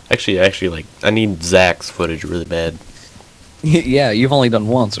 Actually, like I need Zach's footage really bad. Yeah, you've only done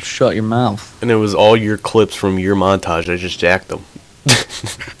one, so shut your mouth. And it was all your clips from your montage. I just jacked them.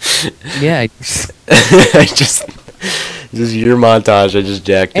 Yeah, I just your montage. I just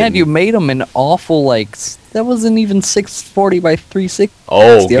jacked. and it. you made them an awful that wasn't even 640 by 360. Oh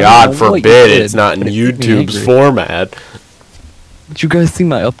I don't God know what you forbid! did, It's not in but it made me YouTube's angry. format. Did you guys see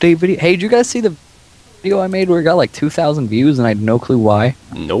my update video? Hey, did you guys see the video I made where it got like 2,000 views and I had no clue why?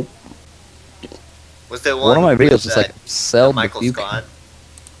 Nope. Was there One of my with videos was like sell the Michael few- Scott?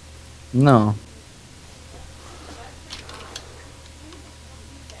 No.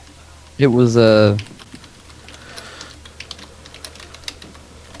 It was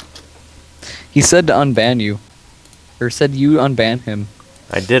he said to unban you. Or said you unban him.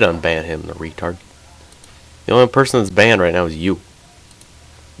 I did unban him, the retard. The only person that's banned right now is you.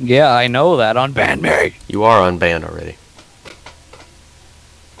 Yeah, I know that. Unban me. You are unbanned already.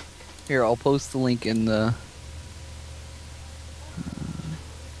 Here, I'll post the link in the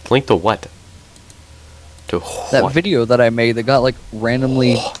Link to what? To that what? video that I made that got like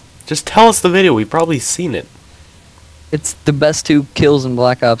randomly. Just tell us the video. We've probably seen it. It's the best 2 kills in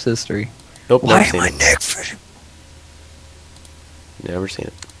Black Ops history. Nope, Why never am I seen it. next? Never seen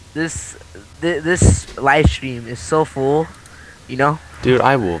it. This live stream is so full, you know. Dude,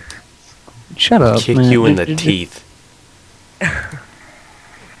 I will Shut up, kick man. you in the teeth.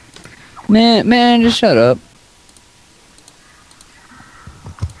 Man, just shut up.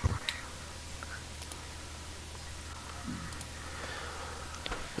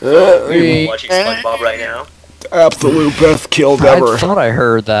 Are watching SpongeBob right now? Absolute best kill I thought I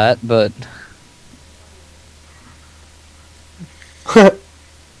heard that, but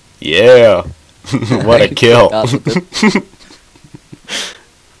Yeah. What a kill. forgot that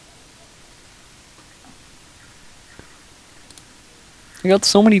I got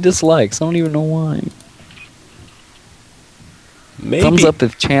so many dislikes. I don't even know why. Maybe. Thumbs up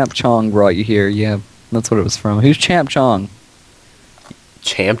if Champ Chong brought you here. Yeah, that's what it was from. Who's Champ Chong?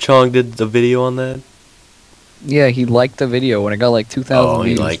 Champ Chong did the video on that? Yeah, he liked the video when it got like 2,000 Oh, he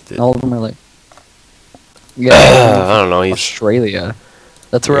views. liked it. All of them are like, yeah, I don't know. He's Australia.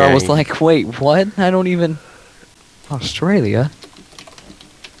 That's where Yeah, I was he- like, wait, what? I don't even Australia.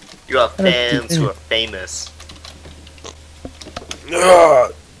 You have I don't fans think- who are famous.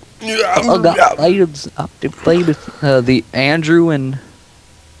 Oh, got items up to play with the Andrew and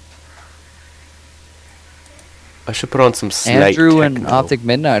I should put on some slight Andrew and techno. Optic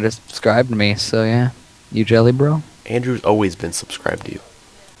Midnight have subscribed to me. So yeah, you jelly bro. Andrew's always been subscribed to you.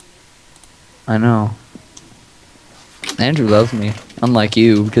 I know. Andrew loves me, unlike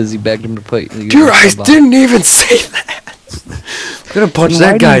you, because he begged him to put. you Dude, in I the box. didn't even say that. I'm gonna punch Then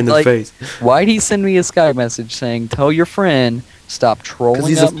why that guy do in the you, like- face. Why'd he send me a Skype message saying, "Tell your friend stop trolling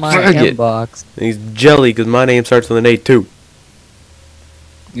he's a up my faggot. inbox"? And he's jelly because my name starts with an A too.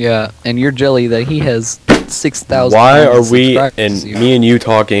 Yeah, and you're jelly that he has 6,000. Why are we subscribers. and me and you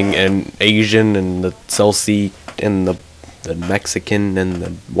talking and Asian and the Celsi and the Mexican and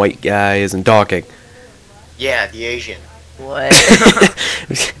the white guy isn't talking? Yeah, the Asian. What?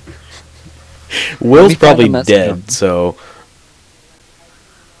 Will's me find probably the message on- dead, so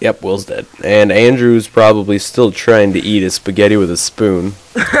Yep, Will's dead. And Andrew's probably still trying to eat his spaghetti with a spoon.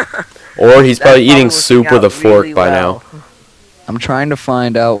 Or he's probably eating soup with a fork really by well. now. I'm trying to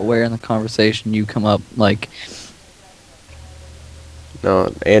find out where in the conversation you come up, like,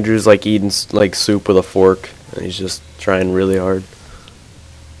 No, Andrew's like eating like soup with a fork, and he's just trying really hard.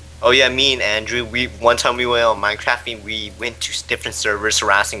 Oh yeah, me and Andrew. One time we went on Minecraft and we went to different servers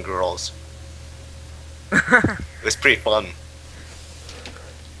harassing girls. It was pretty fun.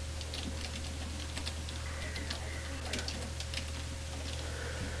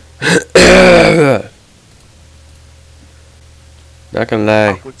 Not gonna lie,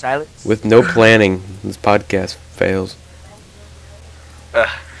 Awkward silence. with no planning, this podcast fails.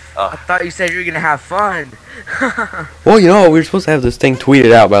 I thought you said you were gonna have fun. Well, you know, we were supposed to have this thing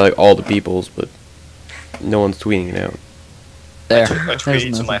tweeted out by like all the peoples, but no one's tweeting it out. there. I There's tweeted to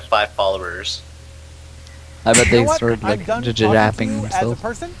nothing. my 5 followers. I bet You know they what? started I'm like done talking to japping you as a themselves.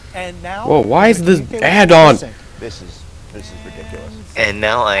 person, and now Whoa, why is this communicate with ad you on? sync. This is ridiculous. And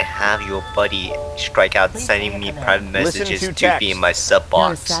now I have your buddy strike out sending me private messages to be in my sub You're a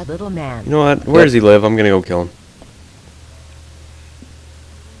box. sad little man. You know what? Where does he live? I'm gonna go kill him.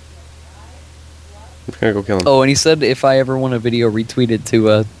 I'm gonna go kill him. Oh, and he said if I ever want a video retweeted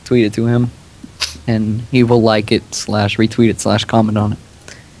to tweet it to him, and he will like it / retweet it / comment on it.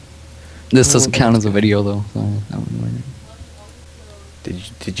 This doesn't count as a video though. So that wouldn't work.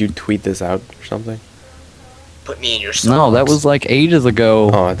 Did you tweet this out or something? Put me in your sub No, that box. was like ages ago.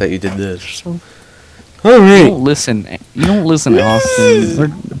 Oh, I thought you did this. You Alright. don't listen. You don't listen,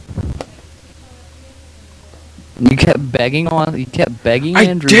 Austin. You kept begging on. You kept begging I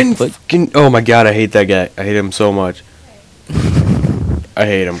Andrew. didn't but fucking. Oh my god, I hate that guy. I hate him so much. I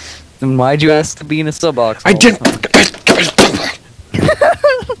hate him. then why'd you ask to be in a sub box? I all the didn't. time?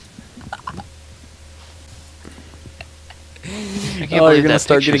 I can't Oh, you're believe gonna that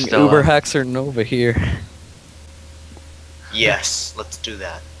start picture's getting still Uber up. Hexer Nova here. Yes, let's do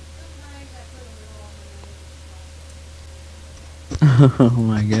that. Oh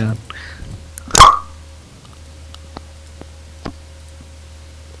my god.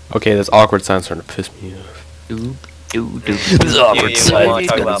 Okay, this awkward sound's starting to piss me off. This awkward silence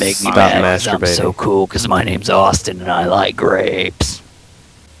is gonna make me mad 'cause I'm so cool because my name's Austin and I like grapes.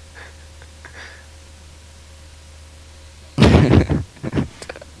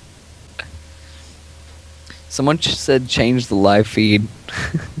 Someone said change the live feed.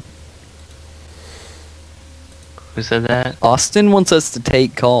 Who said that? Austin wants us to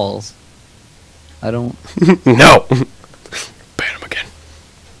take calls. I don't. No! Ban him again.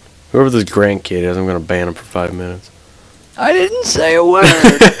 Whoever this grandkid is, I'm gonna ban him for 5 minutes. I didn't say a word.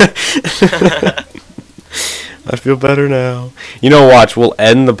 I feel better now. You know, watch, we'll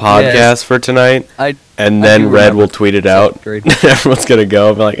end the podcast Yes. for tonight, I and I then do Red remember will tweet it out. grade. Everyone's gonna go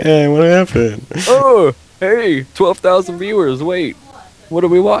and be like, hey, what happened? Oh, hey, 12,000 viewers. Wait, what are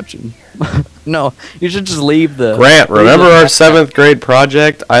we watching? No, you should just leave the. Grant, leave remember the- our 7th grade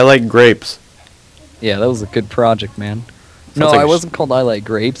project? I like grapes. Yeah, that was a good project, man. Sounds No, like I a wasn't called I Like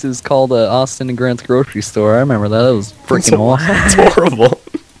Grapes. It was called Austin and Grant's Grocery Store. I remember that. That was freaking awesome. It's horrible.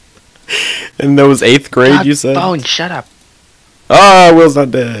 And that was 8th grade, you said? Bone, shut up. Ah, Will's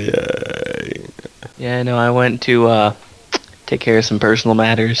not dead. Yay. Yeah, no, I went to take care of some personal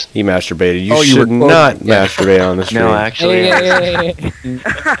matters. He masturbated. You Oh, you were should quoting- not yeah. masturbate on the stream. No, actually,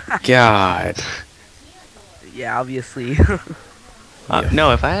 God. Yeah, obviously.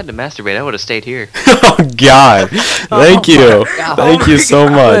 no. If I had to masturbate, I would have stayed here. Oh, God. Thank you. Thank you so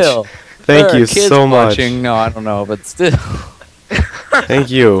much. Will, Thank there you are kids so much. watching. No, I don't know, but still. Thank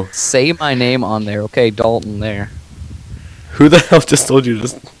you. Say my name on there, okay, Dalton. There. Who the hell just told you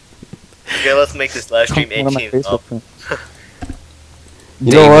this? Okay, let's make this live stream One of my 18 up. Facebook friends.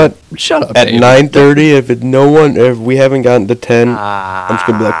 You know what? Shut up. At David. 9:30, if we haven't gotten to 10, I'm just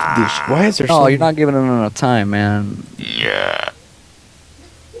gonna be like, "This- why is there so Oh, you're not giving him enough time, man. Yeah.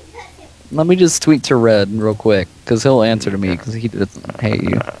 Let me just tweet to Red real quick, because he'll answer to me, because he doesn't hate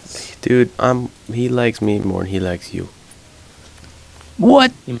you. Dude, he likes me more than he likes you."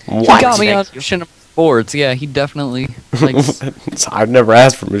 What? He What? got me on Thank you. Machinima Sports. Yeah, he definitely likes. So I've never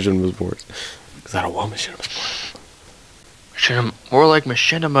asked for Machinima Sports. Because I don't want Machinima Sports. Machinima, more like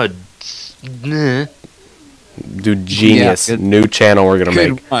machinima. Nah. Dude, genius. good- New channel we're gonna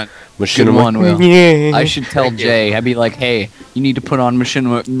Good make. one. Machinima. one, Will. Yeah. I should tell Jay. I'd be like, hey, you need to put on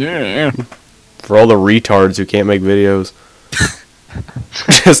Machinima. For all the retards who can't make videos.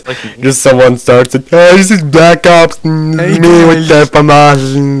 just someone starts it. Hey, this is Black Ops. Me with the FAMAS.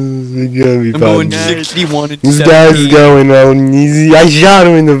 It's gonna be I'm fun. going 61 and This guy's 70. going on easy. I shot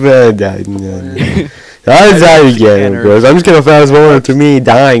him in the bed. That's how you get it, bros. I'm just gonna fast forward to me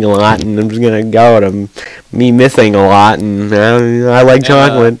dying a lot, and I'm just gonna go to me missing a lot, and I like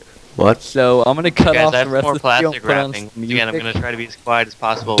chocolate. What? So I'm gonna cut Guys, off I the have rest more of the video plastic and put on wrapping. some Again, I'm music. gonna try to be as quiet as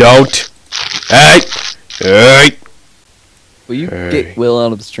possible. Don't. Hey. Hey. Will you Hey. get Will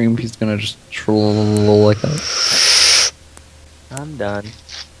out of the stream? He's gonna just troll like that. I'm done.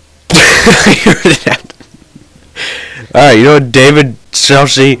 Alright, you know what, David,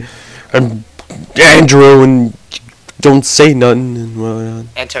 Chelsea, and Andrew, and don't say nothing. And whatnot.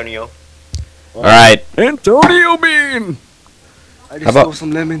 Antonio. Alright, Antonio Bean. I just How about- stole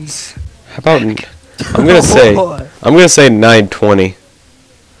some lemons. how about I'm gonna say 9:20.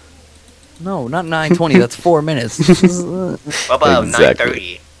 No, not 9:20. That's 4 minutes. What about Exactly.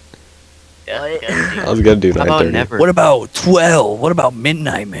 9:30? Yeah. I was gonna do How about 9:30. never? What about 12? What about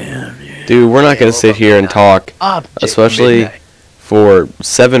midnight, man? Dude, we're not Yeah, gonna what sit about here and midnight? talk, Object especially midnight. for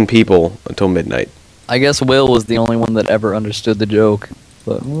 7 people until midnight. I guess Will was the only one that ever understood the joke,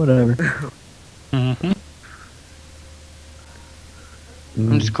 but whatever. Mm-hmm.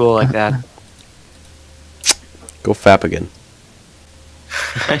 I'm just cool like that. Go fap again.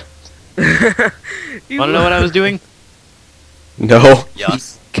 Wanna know what I was doing? No.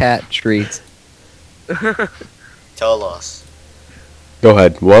 Yes. Cat treats. Tell us. Go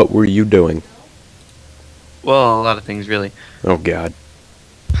ahead. What were you doing? Well, a lot of things really. Oh God.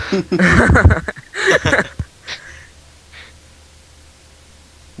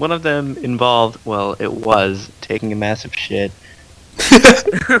 One of them involved, well, it was taking a massive shit.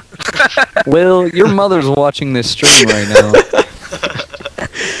 Will, your mother's watching this stream right now. No,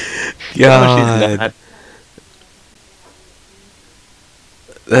 she's God. not.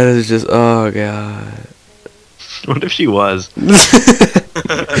 That is just, oh God. What if she was?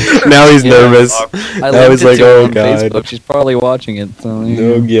 Now he's Yeah. nervous. I Now linked he's it like, to her oh on God. Facebook. She's probably watching it. So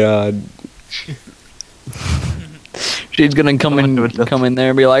Oh God. she's gonna come in there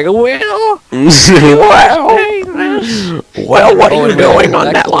and be like, Will. Well, what Oh, are you and doing back on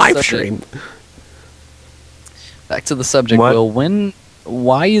to that the live subject. stream? Back to the subject, What? Will.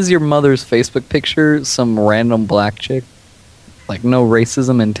 Why is your mother's Facebook picture some random black chick? Like, no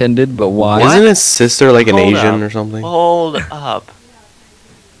racism intended, but why? Isn't his sister like an Hold Asian up. or something? Hold up.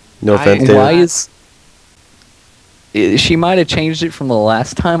 No offense, Why David. she might have changed it from the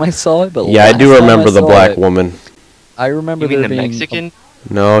last time I saw it, but Yeah, I do last time remember the saw black it, woman. I remember You mean there the being Mexican?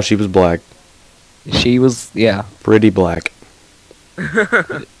 No, she was black. She was, yeah, Pretty black.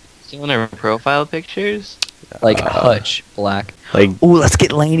 Still in her profile pictures? like Hutch black. Like, Ooh, let's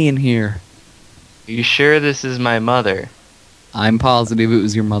get Lainey in here. You sure this is my mother? I'm positive it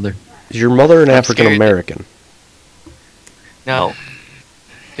was your mother. is your mother an I'm African American? No.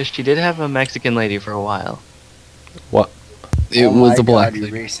 Because she did have a Mexican lady for a while. What? It Oh was my a black God, you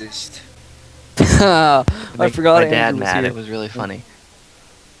lady. racist. I forgot my dad Andrew was mad. here. It was really funny.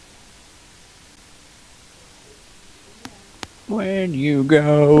 When you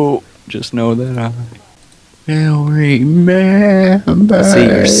go, just know that I will remember. See,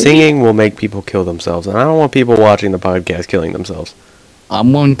 your singing will make people kill themselves, and I don't want people watching the podcast killing themselves.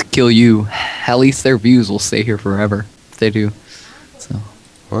 I'm going to kill you. At least their views will stay here forever. If they do. So.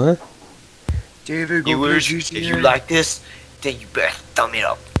 What? David, Viewers, if you like this, then you better thumb it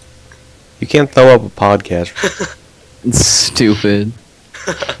up. You can't throw up a podcast. It's stupid.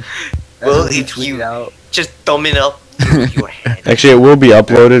 Well, if you just thumb it up with your hand. Actually, it will be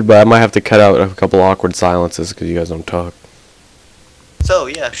uploaded, but I might have to cut out a couple awkward silences because you guys don't talk. So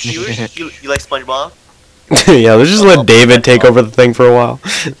yeah, viewers, you like SpongeBob? Yeah, let's just let David take over the thing for a while.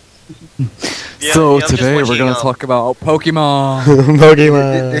 Yeah, So yeah, I'm just today we're watching, gonna talk about Pokemon.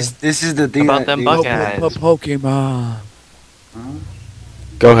 Pokemon. This is the thing About that them they- Buckeyes. Pokemon.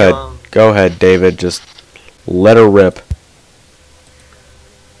 Go ahead. Go ahead, David. Just let her rip.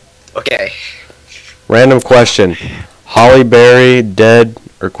 Okay. Random question. Holly Berry, dead,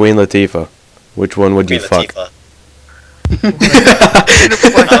 or Queen Latifah? Which one would you Queen fuck? Latifah.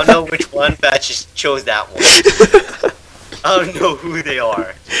 I don't know which one, but I just chose that one. I don't know who they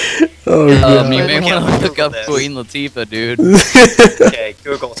are. Oh, You Yeah. may Okay, want I'll to look Google up this. Queen Latifah, dude. Okay,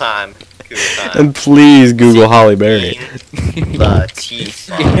 Google time. Google time. And please Google Holly Berry. Queen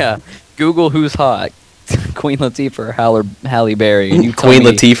Latifah. Yeah. Google who's hot. Queen Latifah or Halle Berry. And you tell Queen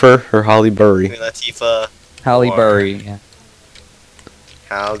me Latifah or Holly Berry? Queen Latifah. Halle or- Berry. Yeah.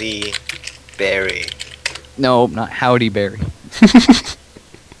 Halle Berry. No, not Howdy Berry.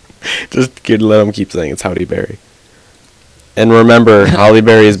 Just let them keep saying it's Howdy Berry. And remember, Holly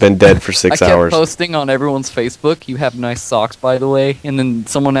Berry has been dead for I 6 kept hours. posting on everyone's Facebook, you have nice socks, by the way. And then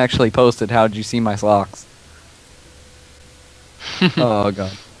someone actually posted, how'd you see my socks? Oh,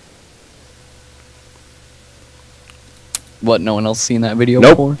 God. What? No one else seen that video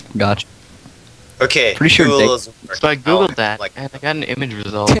Nope. before? Gotcha. Okay. Pretty sure Google Dick- doesn't work. So I googled Oh, that, Like, and I got an image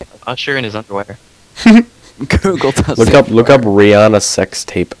result. Usher in his underwear. Google does. Look up Rihanna sex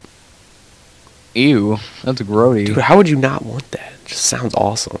tape. Ew, that's grody. Dude, how would you not want that? It just sounds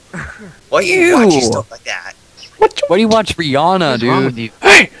awesome. why are you watching Ew. stuff like that? Why do you watch Rihanna, What's wrong with dude? you?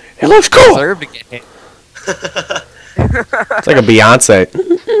 Hey, it looks cool. Deserve to get hit. It's like a Beyonce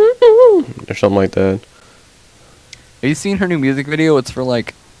or something like that. Have you seen her new music video? It's for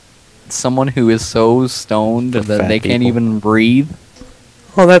like someone who is so stoned For that fat they can't people. even breathe.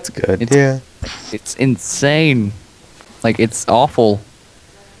 Oh, that's good. It's- Yeah. It's insane. Like, it's awful.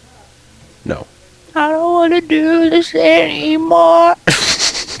 No. I don't want to do this anymore.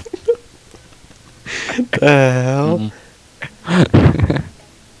 The hell?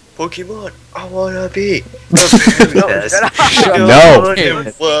 Pokemon, I wanna be the best. Shut up. No.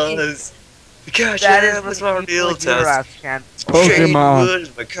 It was. Because That it is was what my you real put your test. ass can. Pokemon. Straight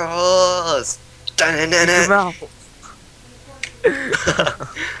wood, my cause. Dun-dun-dun-dun.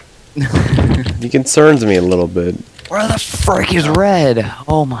 He concerns me a little bit. Where the frick is Red?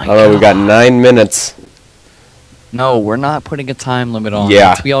 Oh my god. Although we got 9 minutes. No, we're not putting a time limit on. Yeah.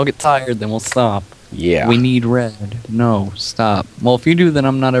 Once we all get tired, then we'll stop. Yeah. We need Red. No, stop. Well, if you do, then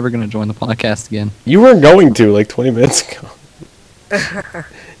I'm not ever going to join the podcast again. You weren't going to like 20 minutes ago.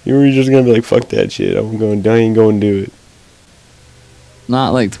 You were just gonna be like, fuck that shit. I ain't going to do it.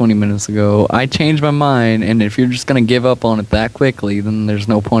 Not like 20 minutes ago. I changed my mind, and if you're just going to give up on it that quickly, then there's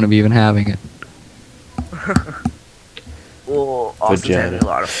no point of even having it. Well, Austin's Vagina. having a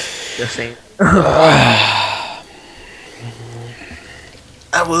lot of just saying.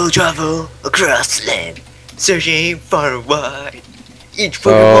 I will travel across the land, searching far and wide. Each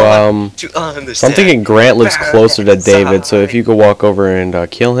So, Pokemon to understand. So I'm thinking Grant lives closer to David, so if you could walk over and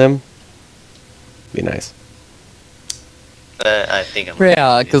kill him, be nice. I think I'm.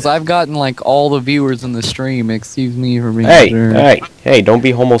 Yeah, because I've gotten like all the viewers in the stream. Excuse me for being Hey, sure. hey, don't be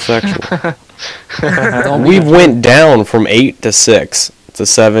homosexual. Don't be- We've went down from 8 to 6 to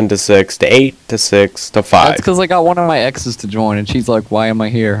 7 to 6 to 8 to 6 to 5. That's because I got one of my exes to join, and she's like, "Why am I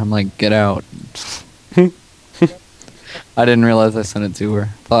here?" I'm like, "Get out." I didn't realize I sent it to her.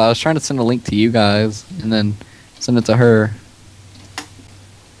 Thought I was trying to send a link to you guys, and then send it to her.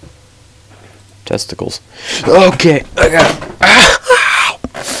 Testicles. Okay, I got.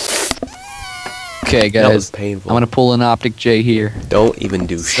 Okay, That was guys, painful. I'm gonna pull an optic J here. Don't even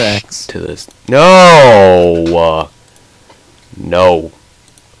do Sex. to this. No. No.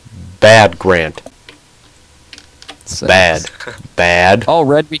 Bad, Grant. Sex. Bad. Bad. Oh,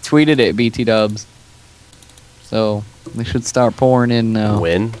 Red retweeted it, BT Dubs. So we should start pouring in now.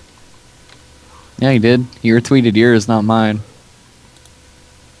 Win. Yeah, he did. He retweeted yours, not mine.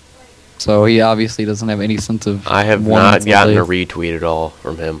 So he obviously doesn't have any sense of. I have one not that's gotten a live. retweet at all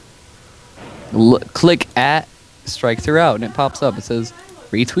from him. Click at strike throughout, and it pops up. It says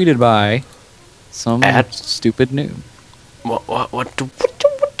retweeted by some At- stupid noob. What?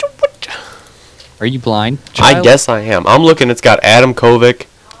 Are you blind? I child? guess I am. I'm looking. It's got Adam Kovic,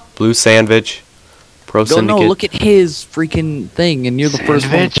 Blue Sandwich, Pro Go, Syndicate, no, look at his freaking thing, and you're the first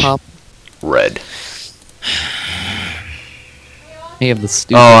one to Sandwich? pop. Red. You have the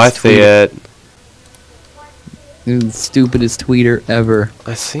stupidest. Oh, I see it. The stupidest tweeter ever.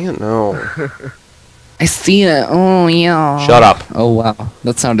 I see it now. I see it. Oh yeah. Shut up. Oh wow,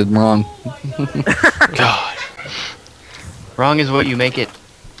 that sounded wrong. God. Wrong is what you make it.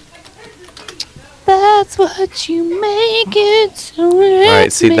 That's what you make it. So All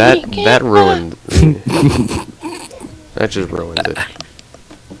right. See that ruined. That just ruined it.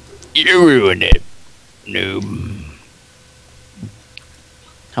 You ruined it, noob.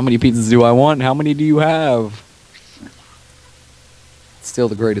 How many pizzas do I want? How many do you have? Still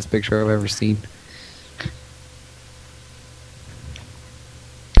the greatest picture I've ever seen.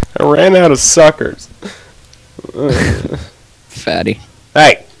 I ran out of suckers. Fatty.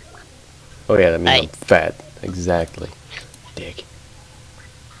 Hey. Oh yeah, that means I'm fat. Exactly. Dick.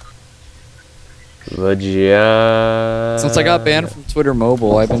 Vagina. Since I got banned from Twitter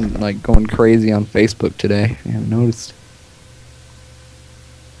Mobile, I've been like going crazy on Facebook today. I haven't noticed.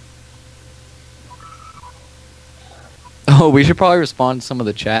 Oh, we should probably respond to some of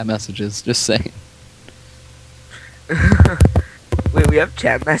the chat messages. Just saying. Wait, we have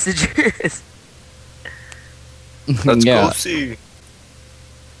chat messages. Let's yeah. go see.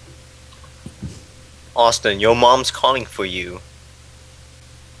 Austin, your mom's calling for you.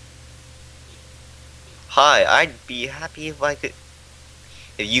 Hi, I'd be happy if I could.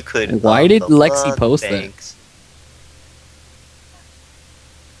 If you could. Why did the Lexi blood post that? banks.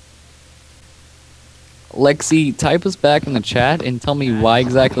 Lexi, type us back in the chat and tell me why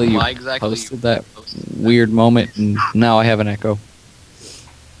exactly you posted that weird moment, and now I have an echo.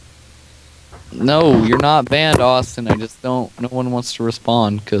 No, you're not banned, Austin. I just don't. No one wants to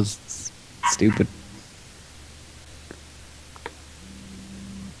respond because it's stupid.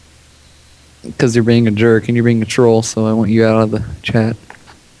 Because you're being a jerk and you're being a troll, so I want you out of the chat.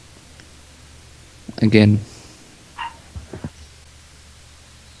 Again.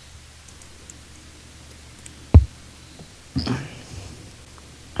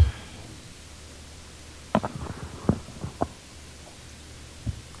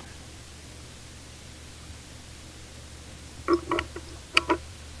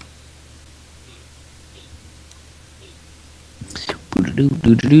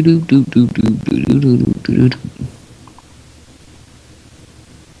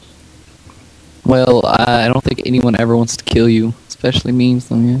 Well, I don't think anyone ever wants to kill you, especially me,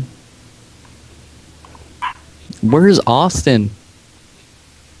 so yeah. Where's Austin?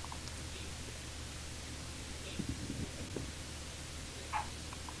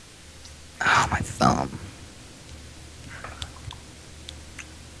 Oh, my thumb.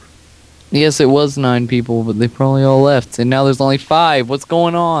 Yes, it was 9 people, but they probably all left, and now there's only 5. What's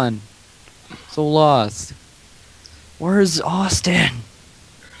going on? So lost. Where's Austin?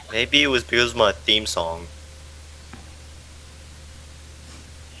 Maybe it was because of my theme song.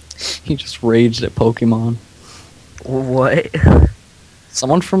 He just raged at Pokemon. What?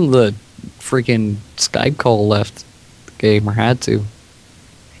 Someone from the freaking Skype call left the game, or had to.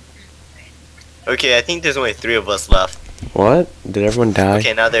 Okay, I think there's only 3 of us left. What? Did everyone die?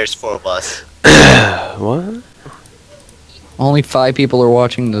 Okay, now there's 4 of us. What? Only 5 people are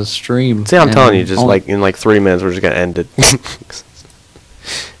watching the stream. See, I'm and telling you, just only- like in like 3 minutes, we're just gonna end it.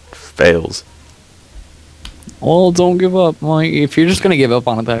 Fails. Well, don't give up. Like, if you're just gonna give up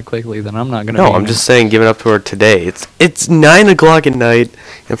on it that quickly, then I'm not gonna. No, name I'm it. just saying, give it up to her today. It's 9 o'clock at night,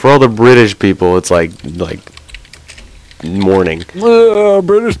 and for all the British people, it's like morning.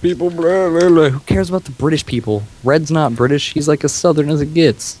 British people. Blah, blah, blah. Who cares about the British people? Red's not British. He's like as southern as it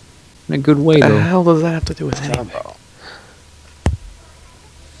gets, in a good way What the though. hell does that have to do with anything?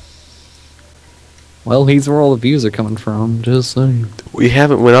 Well, he's where all the views are coming from. Just saying. We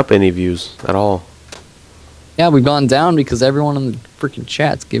haven't went up any views at all. Yeah, we've gone down because everyone in the freaking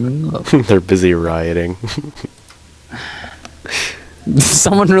chat's giving up. They're busy rioting.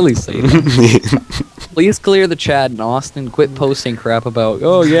 Someone really say that. Please clear the chat and Austin quit posting crap about,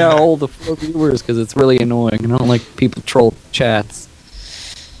 oh yeah, all the 4 viewers, because it's really annoying. I don't like people troll chats.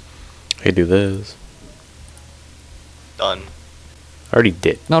 I could do this. Done. I already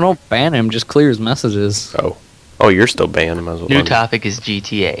did. No, don't ban him, just clear his messages. Oh. Oh, you're still banned. I might as well. New topic is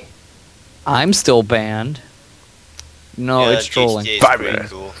GTA. I'm still banned. No, Yeah, it's trolling. GTA is 5 pretty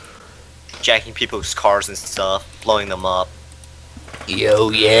minutes. cool. Jacking people's cars and stuff, blowing them up. Yo,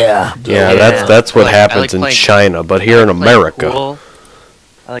 yeah. Yeah, Yeah. that's what I like happens in playing- China, but here in America. Pool.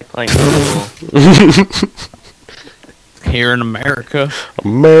 I like playing pool. Here in America,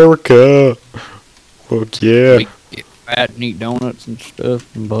 America. Fuck yeah. we get fat and eat donuts and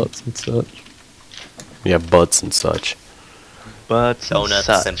stuff, and butts and such. Yeah, butts and such. Butts Donuts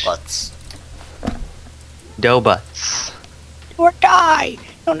and and such. butts. Dough butts. Or die!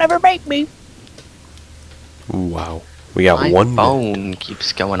 You'll never make me! Wow. We got My 1 minute. phone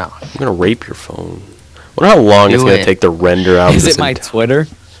keeps going off. I'm gonna rape your phone. Wonder how long it's Do gonna it. take to render out Is this it my Twitter?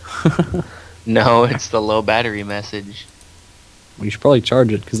 No, it's the low battery message. We should probably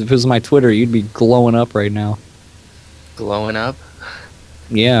charge it, because if it was my Twitter, you'd be glowing up right now. Glowing up.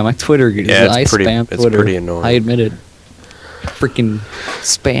 Yeah, my Twitter. Yeah, it's I pretty- spam it's Twitter. pretty annoying. I admit it. Freaking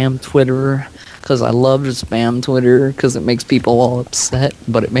spam Twitter, because I love to spam Twitter, because it makes people all upset,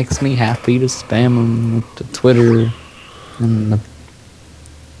 but it makes me happy to spam them with the Twitter. And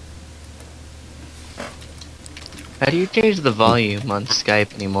How do you change the volume on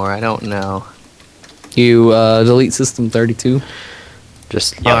Skype anymore? I don't know. you delete System 32.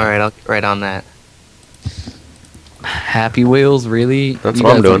 Just Alright, I'll get right on that. Happy Wheels, really? That's you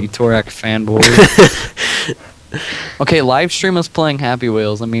what I'm guys are doing. Torak fanboys. Okay, live stream us playing Happy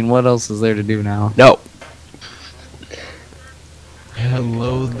Wheels. I mean, what else is there to do now? no.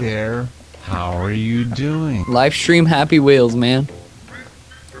 Hello there. How are you doing? Live stream Happy Wheels, man.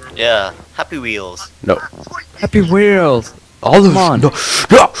 Yeah, Happy Wheels. No. Happy Wheels. All Come on. No.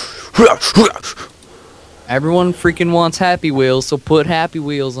 Everyone freaking wants Happy Wheels, so put Happy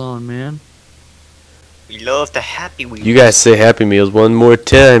Wheels on, man. We love the Happy Wheels. You guys say Happy Meals one more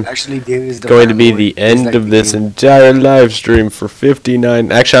time. Actually, David is It's the going to be fanboy. the He's end like of the this king. entire live stream for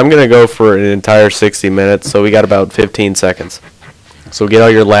 59. Actually, I'm going to go for an entire 60 minutes, so we got about 15 seconds. So get all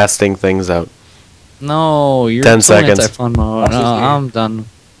your lasting things out. No, you're 10 seconds. Fun mode. No, I'm done.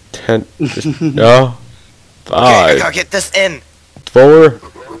 10. No. Okay, I 5. gotta get this in. 4.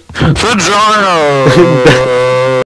 Vagina!